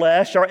works of the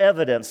flesh are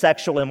evident.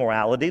 Sexual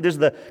immorality. There's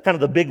the kind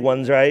of the big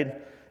ones, right?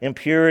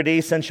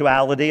 Impurity,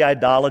 sensuality,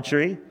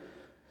 idolatry,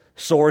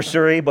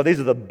 sorcery. But these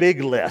are the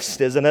big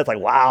list, isn't it? It's like,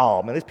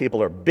 wow, man, these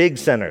people are big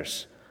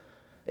sinners.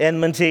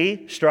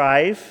 Enmity,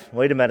 strife.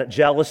 Wait a minute.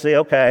 Jealousy,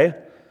 okay. A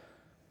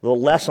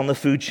little less on the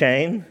food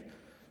chain.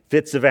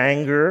 Fits of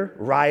anger,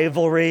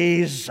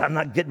 rivalries. I'm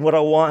not getting what I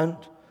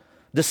want.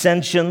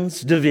 Dissensions,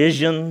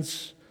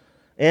 divisions,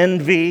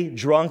 envy,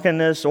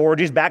 drunkenness,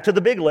 orgies. Back to the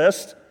big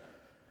list.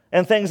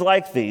 And things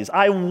like these.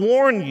 I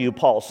warn you,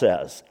 Paul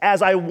says,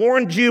 as I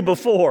warned you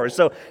before.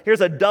 So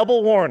here's a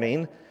double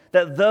warning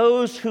that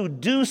those who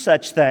do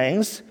such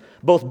things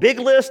both big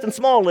list and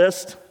small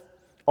list,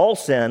 all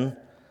sin.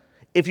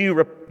 If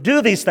you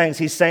do these things,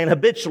 he's saying,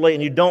 habitually,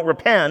 and you don't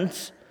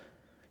repent,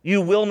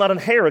 you will not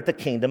inherit the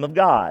kingdom of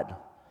God.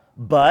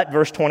 But,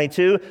 verse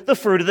 22, the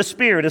fruit of the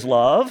Spirit is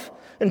love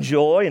and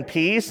joy and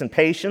peace and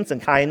patience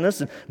and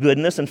kindness and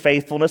goodness and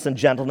faithfulness and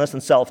gentleness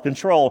and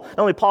self-control.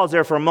 Now, let me pause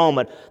there for a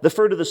moment. The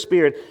fruit of the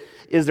Spirit.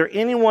 Is there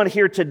anyone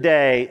here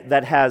today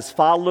that has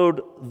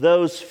followed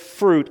those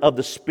fruit of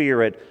the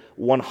Spirit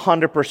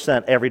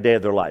 100% every day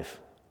of their life?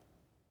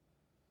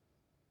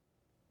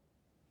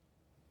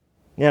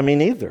 Yeah, me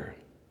neither.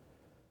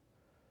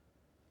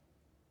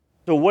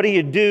 So what do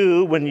you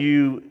do when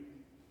you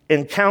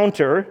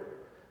encounter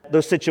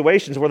those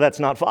situations where that's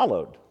not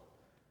followed?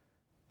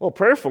 Well,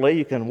 prayerfully,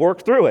 you can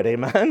work through it,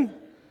 amen?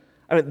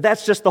 I mean,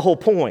 that's just the whole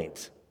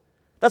point.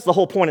 That's the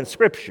whole point in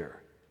Scripture.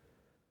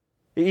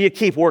 You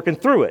keep working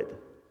through it.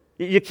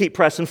 You keep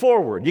pressing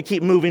forward. You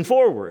keep moving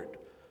forward.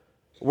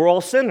 We're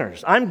all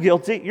sinners. I'm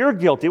guilty. You're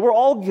guilty. We're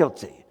all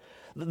guilty.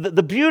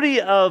 The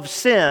beauty of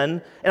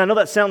sin, and I know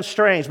that sounds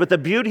strange, but the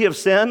beauty of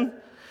sin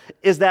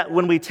is that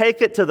when we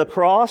take it to the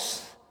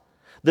cross,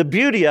 the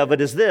beauty of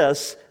it is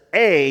this: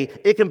 A,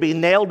 it can be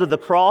nailed to the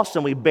cross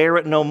and we bear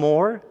it no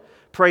more.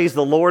 Praise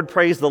the Lord,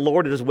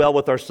 it is well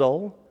with our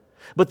soul.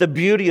 But the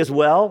beauty as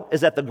well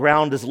is that the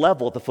ground is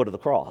level at the foot of the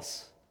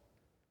cross.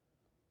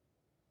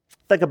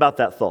 Think about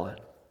that thought.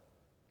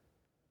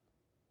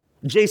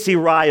 J.C.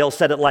 Ryle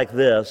said it like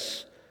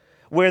this: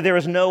 where there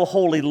is no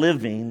holy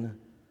living,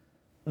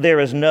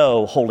 there is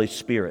no Holy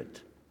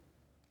Spirit.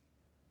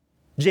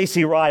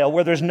 J.C. Ryle,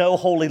 where there's no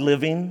holy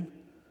living,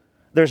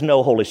 there's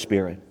no Holy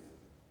Spirit.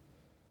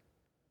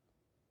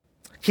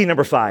 Key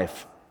number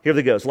 5. Here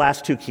it goes.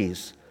 Last 2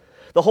 keys.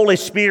 The Holy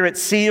Spirit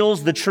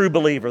seals the true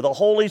believer. The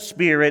Holy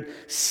Spirit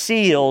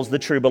seals the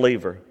true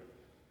believer.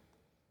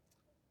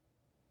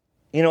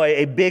 You know,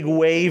 a big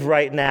wave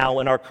right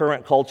now in our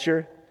current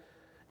culture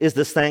is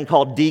this thing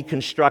called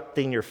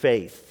deconstructing your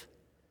faith.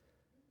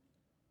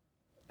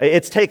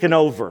 It's taken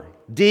over.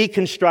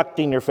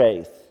 Deconstructing your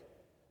faith.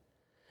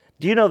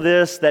 Do you know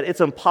this, that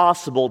it's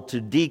impossible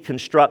to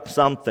deconstruct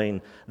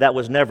something that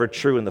was never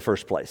true in the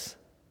first place?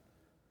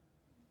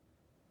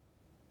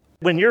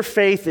 When your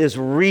faith is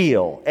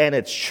real and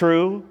it's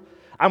true,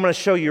 I'm going to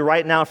show you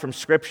right now from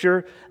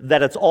Scripture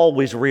that it's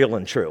always real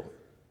and true.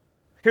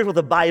 Here's what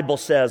the Bible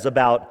says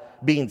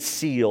about being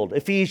sealed.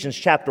 Ephesians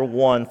chapter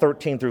 1,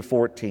 13 through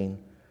 14.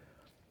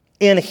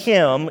 In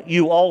him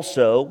you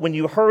also, when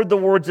you heard the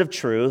words of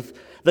truth,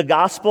 the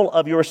gospel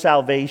of your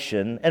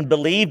salvation, and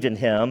believed in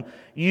him,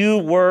 you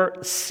were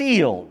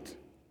sealed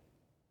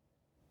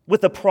with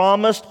the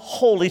promised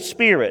Holy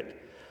Spirit,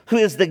 who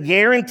is the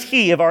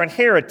guarantee of our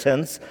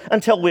inheritance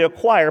until we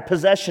acquire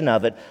possession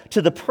of it, to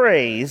the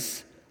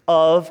praise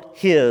of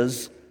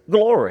his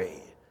glory.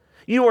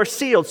 You are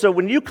sealed. So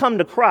when you come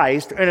to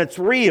Christ, and it's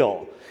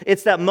real,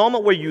 it's that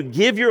moment where you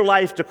give your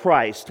life to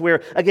Christ,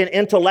 where, again,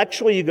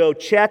 intellectually you go,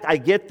 check, I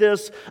get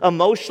this.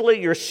 Emotionally,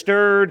 you're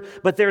stirred,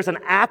 but there's an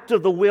act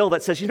of the will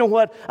that says, you know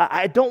what?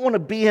 I don't want to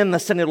be in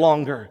this any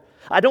longer.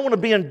 I don't want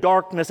to be in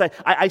darkness.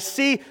 I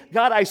see,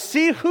 God, I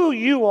see who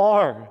you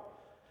are.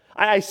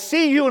 I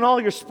see you in all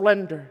your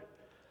splendor.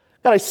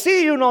 God, I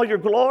see you in all your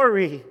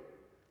glory.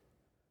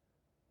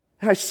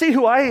 And I see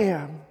who I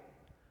am.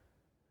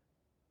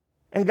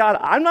 And God,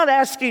 I'm not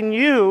asking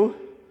you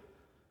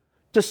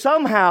to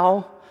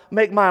somehow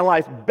make my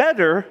life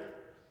better.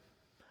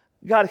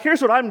 God,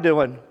 here's what I'm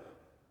doing.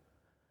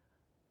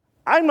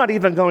 I'm not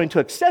even going to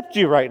accept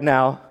you right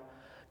now.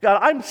 God,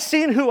 I'm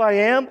seeing who I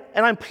am,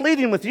 and I'm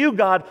pleading with you,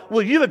 God,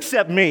 will you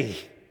accept me?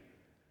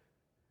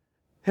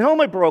 And all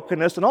my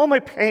brokenness, and all my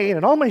pain,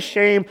 and all my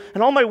shame,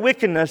 and all my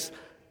wickedness,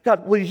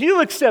 God, will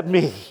you accept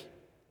me?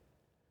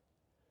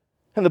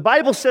 And the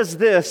Bible says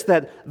this,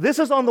 that this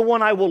is on the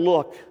one I will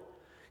look.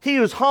 He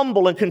who is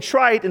humble and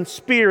contrite in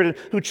spirit, and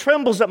who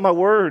trembles at my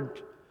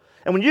word.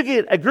 And when you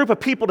get a group of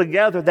people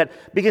together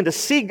that begin to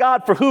see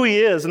God for who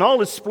he is and all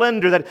his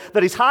splendor,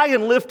 that he's high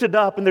and lifted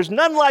up, and there's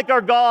none like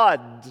our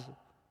God.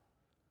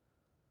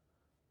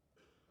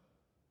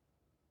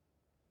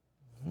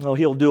 Oh,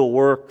 he'll do a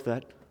work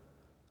that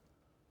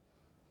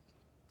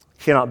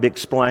cannot be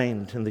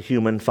explained in the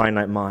human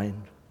finite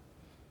mind.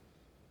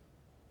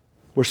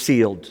 We're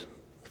sealed.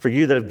 For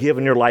you that have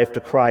given your life to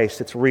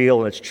Christ, it's real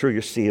and it's true,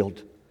 you're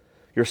sealed.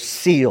 You're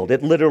sealed.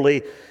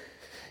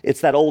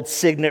 It's that old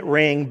signet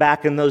ring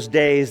back in those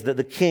days that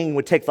the king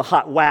would take the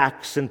hot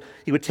wax and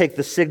he would take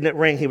the signet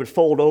ring, he would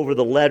fold over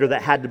the letter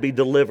that had to be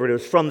delivered. It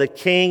was from the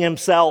king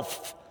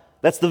himself.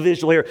 That's the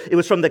visual here. It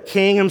was from the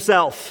king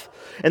himself.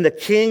 And the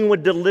king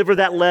would deliver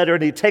that letter,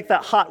 and he'd take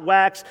that hot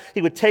wax,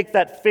 he would take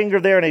that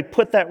finger there, and he'd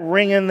put that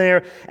ring in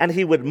there, and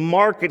he would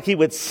mark it, he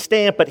would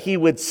stamp it, he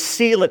would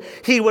seal it,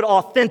 he would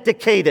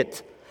authenticate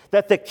it.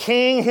 That the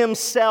king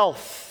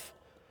himself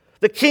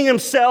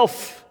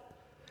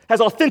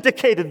has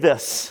authenticated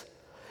this.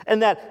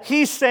 And that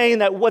he's saying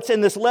that what's in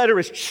this letter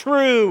is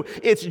true,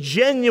 it's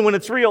genuine,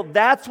 it's real.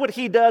 That's what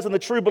he does in the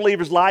true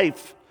believer's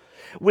life.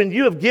 When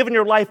you have given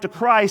your life to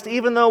Christ,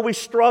 even though we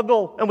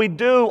struggle, and we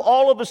do,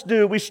 all of us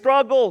do, we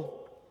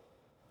struggle.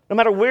 No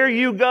matter where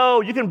you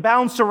go, you can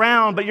bounce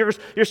around, but you're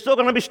still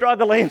going to be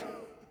struggling.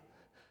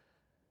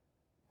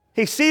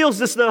 He seals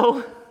this,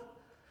 though.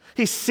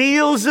 He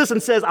seals this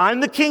and says,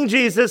 I'm King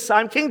Jesus,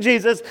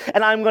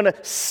 and I'm going to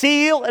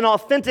seal and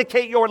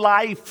authenticate your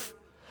life.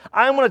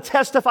 I'm going to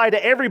testify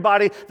to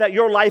everybody that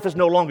your life is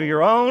no longer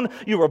your own.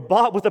 You were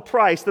bought with a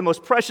price. The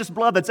most precious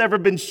blood that's ever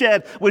been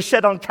shed was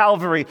shed on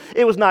Calvary.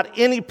 It was not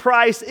any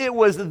price. It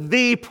was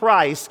the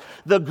price.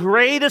 The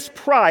greatest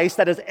price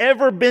that has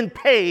ever been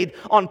paid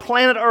on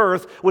planet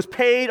Earth was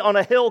paid on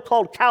a hill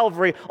called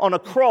Calvary on a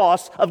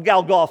cross of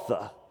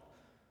Golgotha.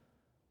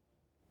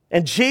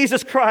 And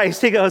Jesus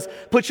Christ, he goes,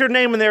 put your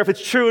name in there if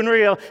it's true and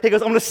real. He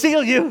goes, I'm going to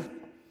seal you.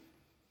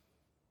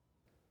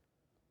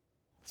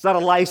 It's not a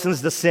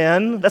license to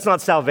sin. That's not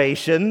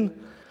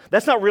salvation.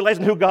 That's not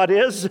realizing who God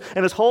is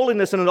and His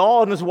holiness and His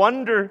awe and His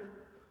wonder.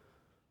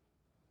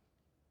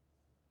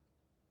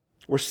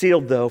 We're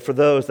sealed, though, for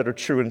those that are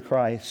true in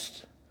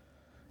Christ.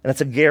 And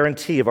it's a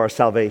guarantee of our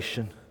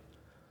salvation.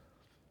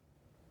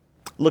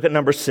 Look at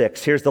number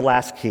 6. Here's the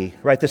last key.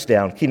 Write this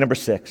down. Key number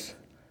 6.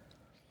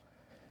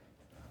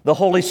 The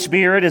Holy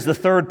Spirit is the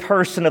third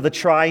person of the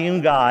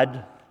triune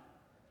God,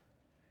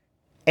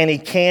 and He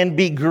can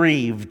be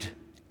grieved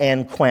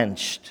and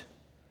quenched.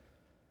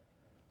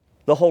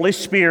 The Holy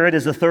Spirit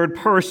is the third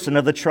person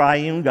of the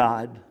triune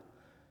God,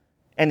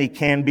 and He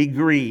can be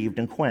grieved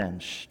and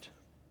quenched.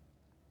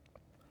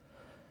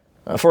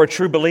 For a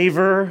true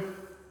believer,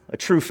 a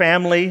true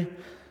family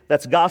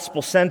that's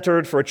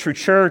gospel-centered, for a true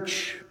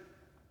church,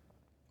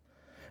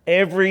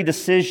 every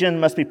decision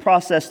must be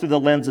processed through the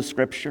lens of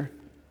Scripture.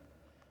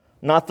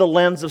 Not the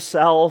lens of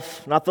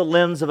self, not the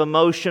lens of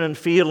emotion and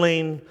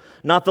feeling,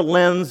 not the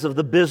lens of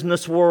the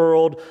business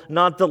world,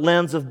 not the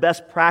lens of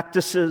best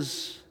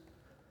practices.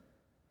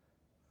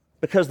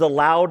 Because the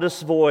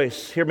loudest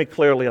voice, hear me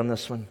clearly on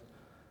this one,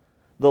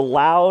 the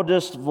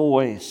loudest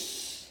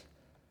voice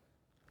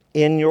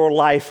in your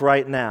life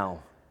right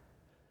now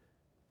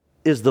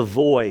is the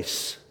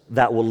voice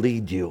that will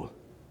lead you.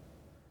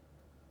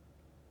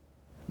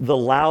 The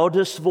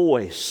loudest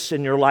voice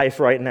in your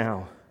life right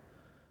now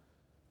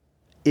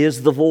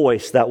is the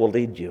voice that will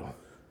lead you.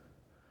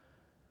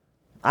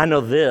 I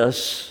know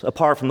this,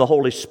 apart from the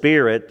Holy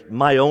Spirit,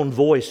 my own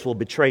voice will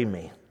betray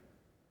me.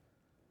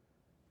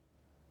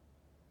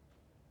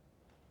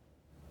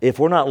 If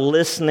we're not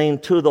listening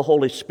to the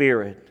Holy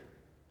Spirit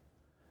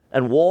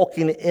and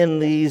walking in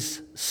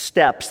these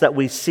steps that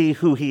we see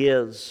who He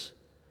is,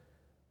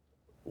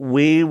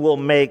 we will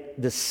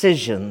make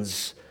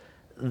decisions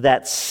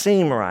that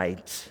seem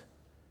right,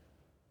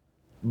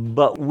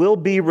 but will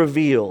be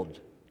revealed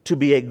to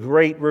be a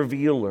great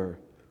revealer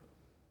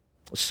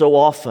so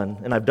often,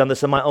 and I've done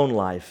this in my own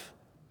life,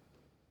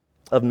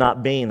 of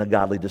not being a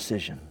godly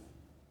decision.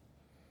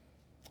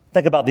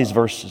 Think about these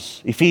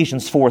verses.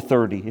 Ephesians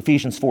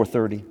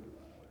 4:30.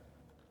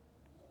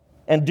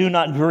 And do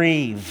not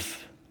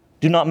grieve,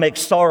 do not make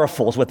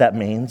sorrowful is what that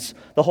means,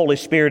 the Holy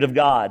Spirit of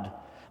God,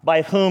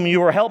 by whom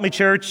you are, help me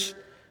church,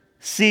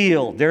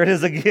 sealed. There it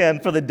is again,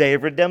 for the day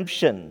of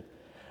redemption.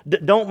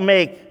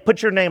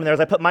 Put your name in there as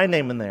I put my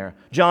name in there.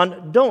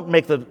 John, don't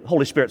make the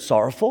Holy Spirit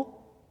sorrowful.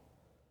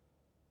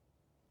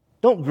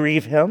 Don't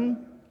grieve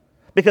Him.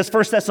 Because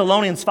 1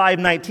 Thessalonians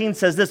 5:19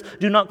 says this,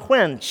 do not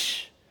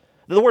quench.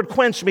 The word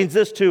quench means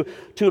this, to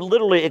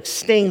literally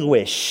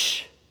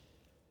extinguish,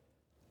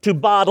 to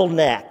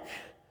bottleneck.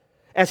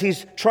 As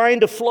He's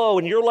trying to flow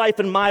in your life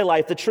and my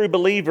life, the true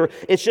believer,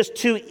 it's just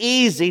too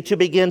easy to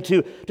begin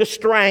to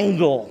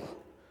strangle.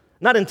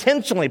 Not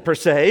intentionally per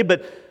se,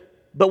 but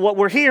what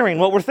we're hearing,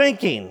 what we're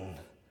thinking.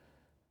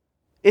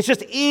 It's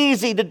just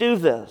easy to do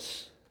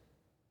this.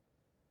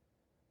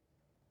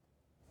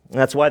 And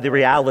that's why the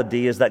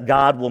reality is that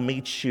God will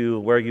meet you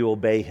where you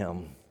obey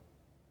Him.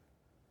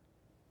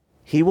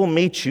 He will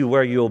meet you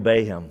where you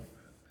obey Him.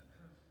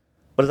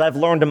 But as I've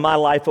learned in my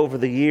life over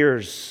the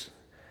years,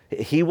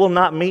 He will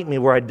not meet me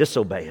where I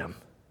disobey Him.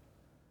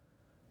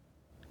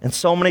 And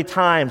so many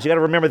times, you got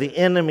to remember the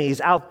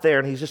enemy's out there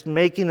and he's just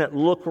making it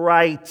look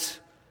right.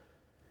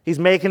 He's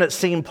making it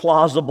seem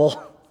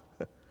plausible.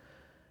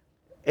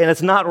 And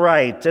it's not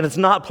right and it's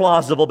not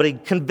plausible, but he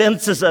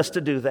convinces us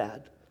to do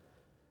that.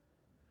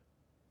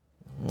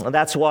 And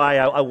that's why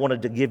I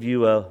wanted to give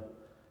you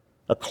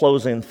a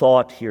closing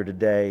thought here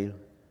today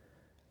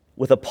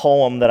with a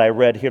poem that I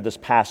read here this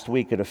past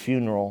week at a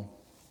funeral.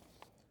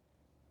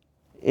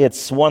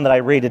 It's one that I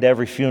read at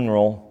every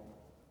funeral,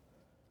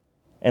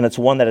 and it's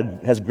one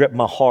that has gripped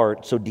my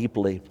heart so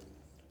deeply.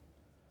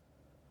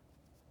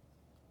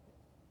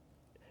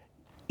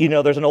 You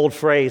know, there's an old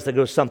phrase that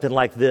goes something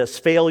like this: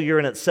 failure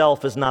in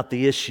itself is not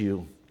the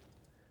issue.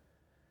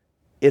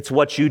 It's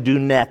what you do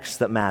next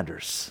that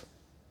matters.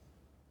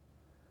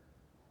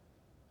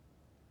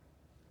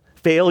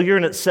 Failure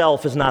in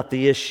itself is not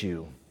the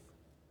issue.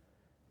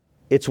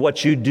 It's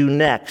what you do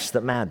next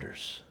that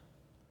matters.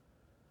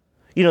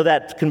 You know,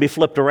 that can be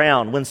flipped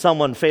around. When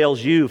someone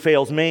fails you,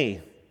 fails me,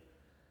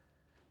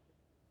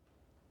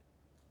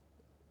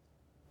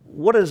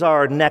 what is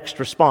our next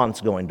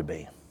response going to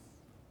be?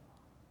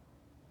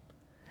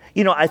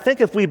 I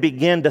think if we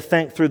begin to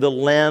think through the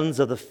lens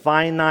of the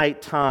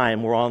finite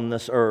time we're on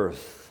this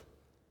earth,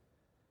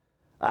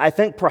 I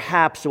think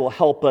perhaps it will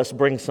help us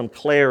bring some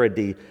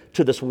clarity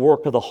to this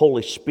work of the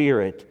Holy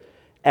Spirit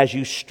as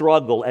you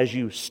struggle, as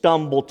you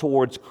stumble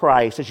towards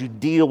Christ, as you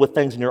deal with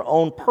things in your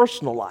own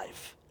personal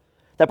life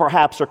that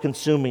perhaps are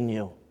consuming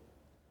you.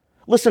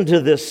 Listen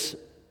to this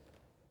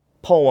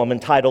poem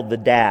entitled "The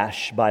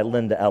Dash" by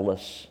Linda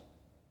Ellis.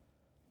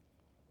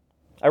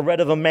 I read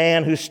of a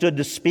man who stood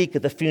to speak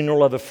at the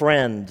funeral of a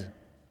friend.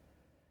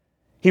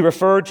 He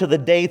referred to the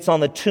dates on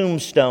the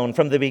tombstone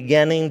from the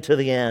beginning to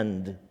the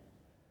end.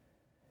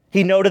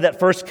 He noted that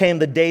first came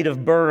the date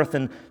of birth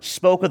and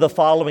spoke of the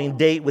following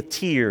date with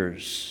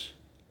tears.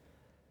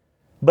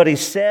 But he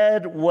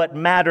said what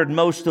mattered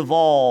most of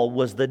all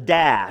was the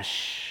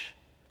dash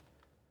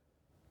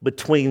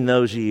between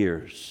those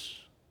years.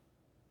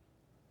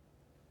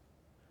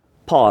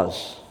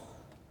 Pause.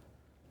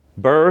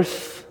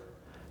 Birth,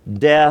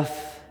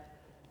 death,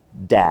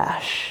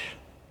 dash.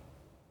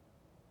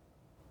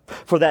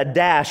 For that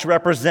dash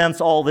represents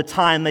all the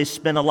time they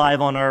spent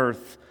alive on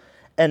earth.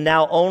 And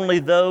now only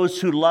those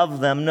who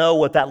love them know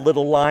what that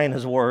little line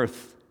is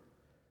worth.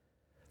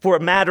 For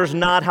it matters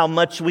not how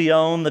much we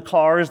own, the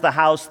cars, the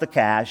house, the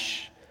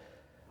cash.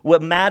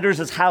 What matters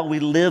is how we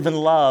live and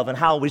love and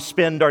how we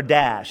spend our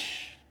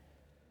dash.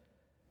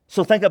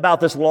 So think about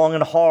this long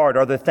and hard.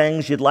 Are there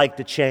things you'd like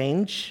to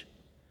change?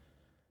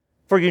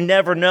 For you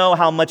never know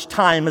how much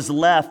time is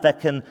left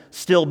that can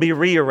still be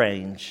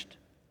rearranged.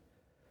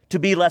 To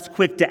be less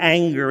quick to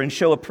anger and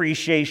show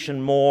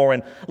appreciation more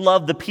and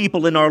love the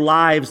people in our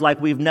lives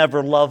like we've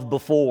never loved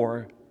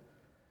before.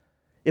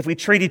 If we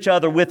treat each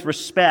other with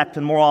respect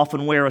and more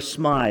often wear a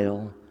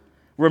smile,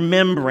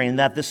 remembering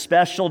that the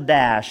special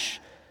dash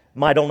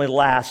might only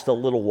last a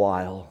little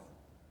while.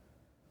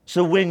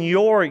 So when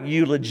your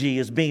eulogy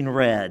is being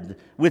read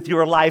with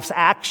your life's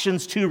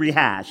actions to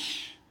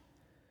rehash,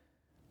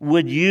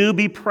 would you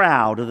be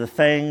proud of the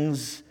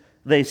things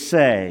they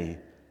say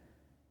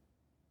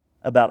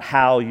about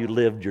how you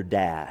lived your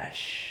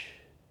dash?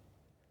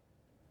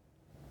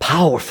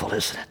 Powerful,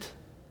 isn't it?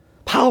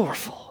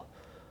 Powerful.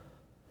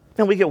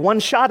 And we get one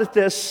shot at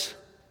this.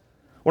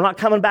 We're not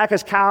coming back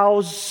as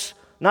cows.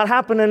 Not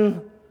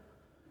happening.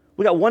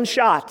 We got one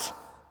shot.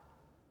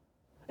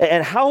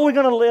 And how are we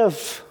going to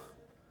live?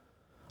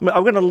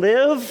 Are we going to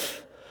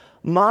live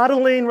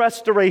modeling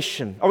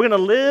restoration? Are we going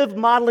to live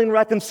modeling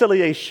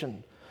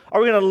reconciliation? Are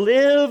we going to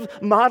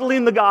live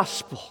modeling the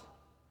gospel?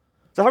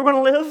 Is that how we're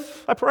going to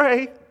live? I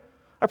pray.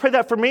 I pray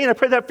that for me, and I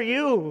pray that for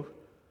you.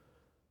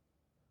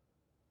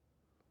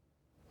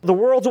 The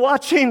world's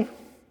watching.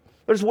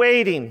 They're just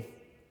waiting.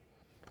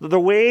 They're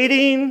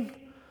waiting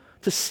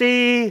to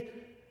see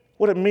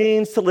what it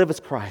means to live as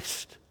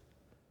Christ.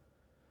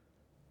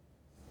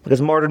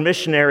 Because martyred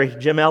missionary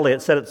Jim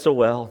Elliot said it so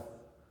well.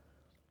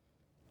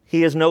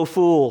 He is no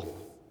fool.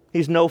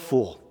 He's no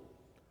fool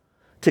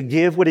to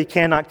give what he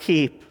cannot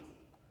keep,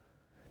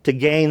 to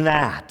gain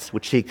that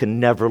which he can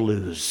never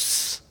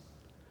lose.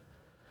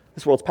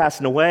 This world's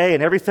passing away,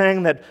 and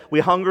everything that we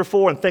hunger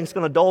for and think's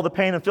going to dull the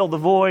pain and fill the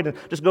void and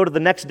just go to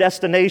the next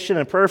destination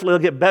and prayerfully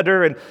it'll get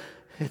better, and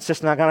it's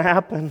just not going to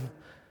happen.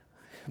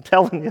 I'm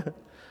telling you,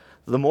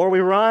 the more we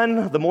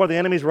run, the more the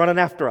enemy's running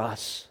after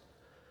us.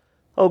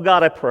 Oh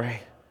God, I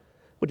pray,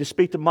 would you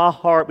speak to my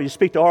heart? Would you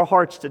speak to our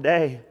hearts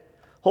today?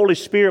 Holy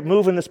Spirit,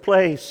 move in this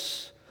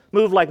place.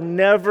 Move like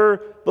never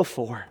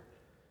before.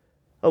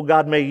 Oh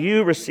God, may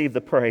you receive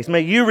the praise.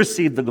 May you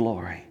receive the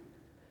glory.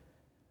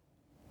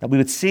 That we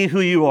would see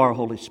who you are,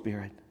 Holy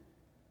Spirit.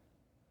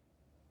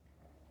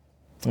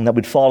 And that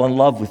we'd fall in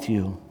love with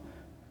you.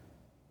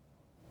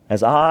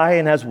 As I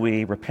and as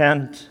we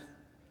repent,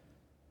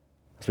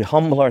 as we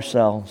humble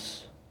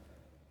ourselves,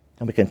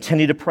 and we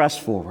continue to press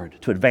forward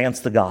to advance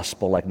the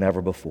gospel like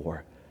never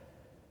before.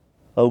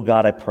 Oh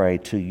God, I pray,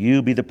 to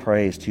you be the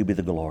praise, to you be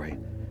the glory.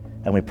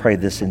 And we pray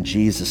this in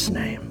Jesus'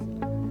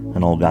 name.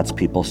 And all God's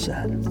people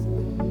said,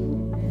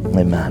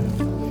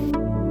 amen.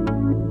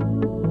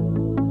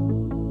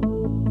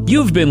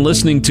 You've been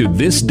listening to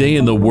This Day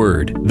in the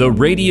Word, the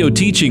radio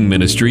teaching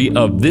ministry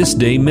of This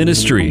Day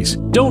Ministries.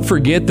 Don't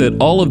forget that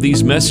all of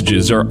these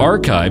messages are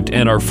archived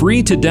and are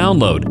free to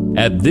download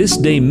at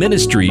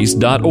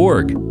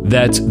thisdayministries.org.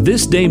 That's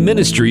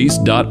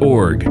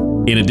thisdayministries.org.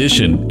 In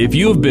addition, if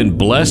you have been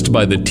blessed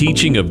by the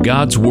teaching of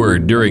God's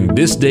Word during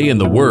This Day in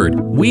the Word,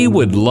 we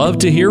would love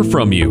to hear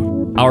from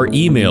you. Our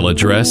email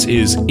address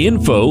is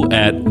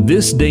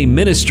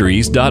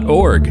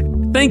info@thisdayministries.org.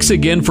 Thanks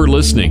again for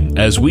listening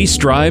as we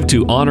strive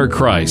to honor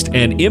Christ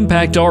and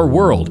impact our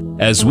world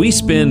as we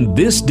spend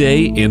this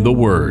day in the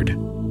Word.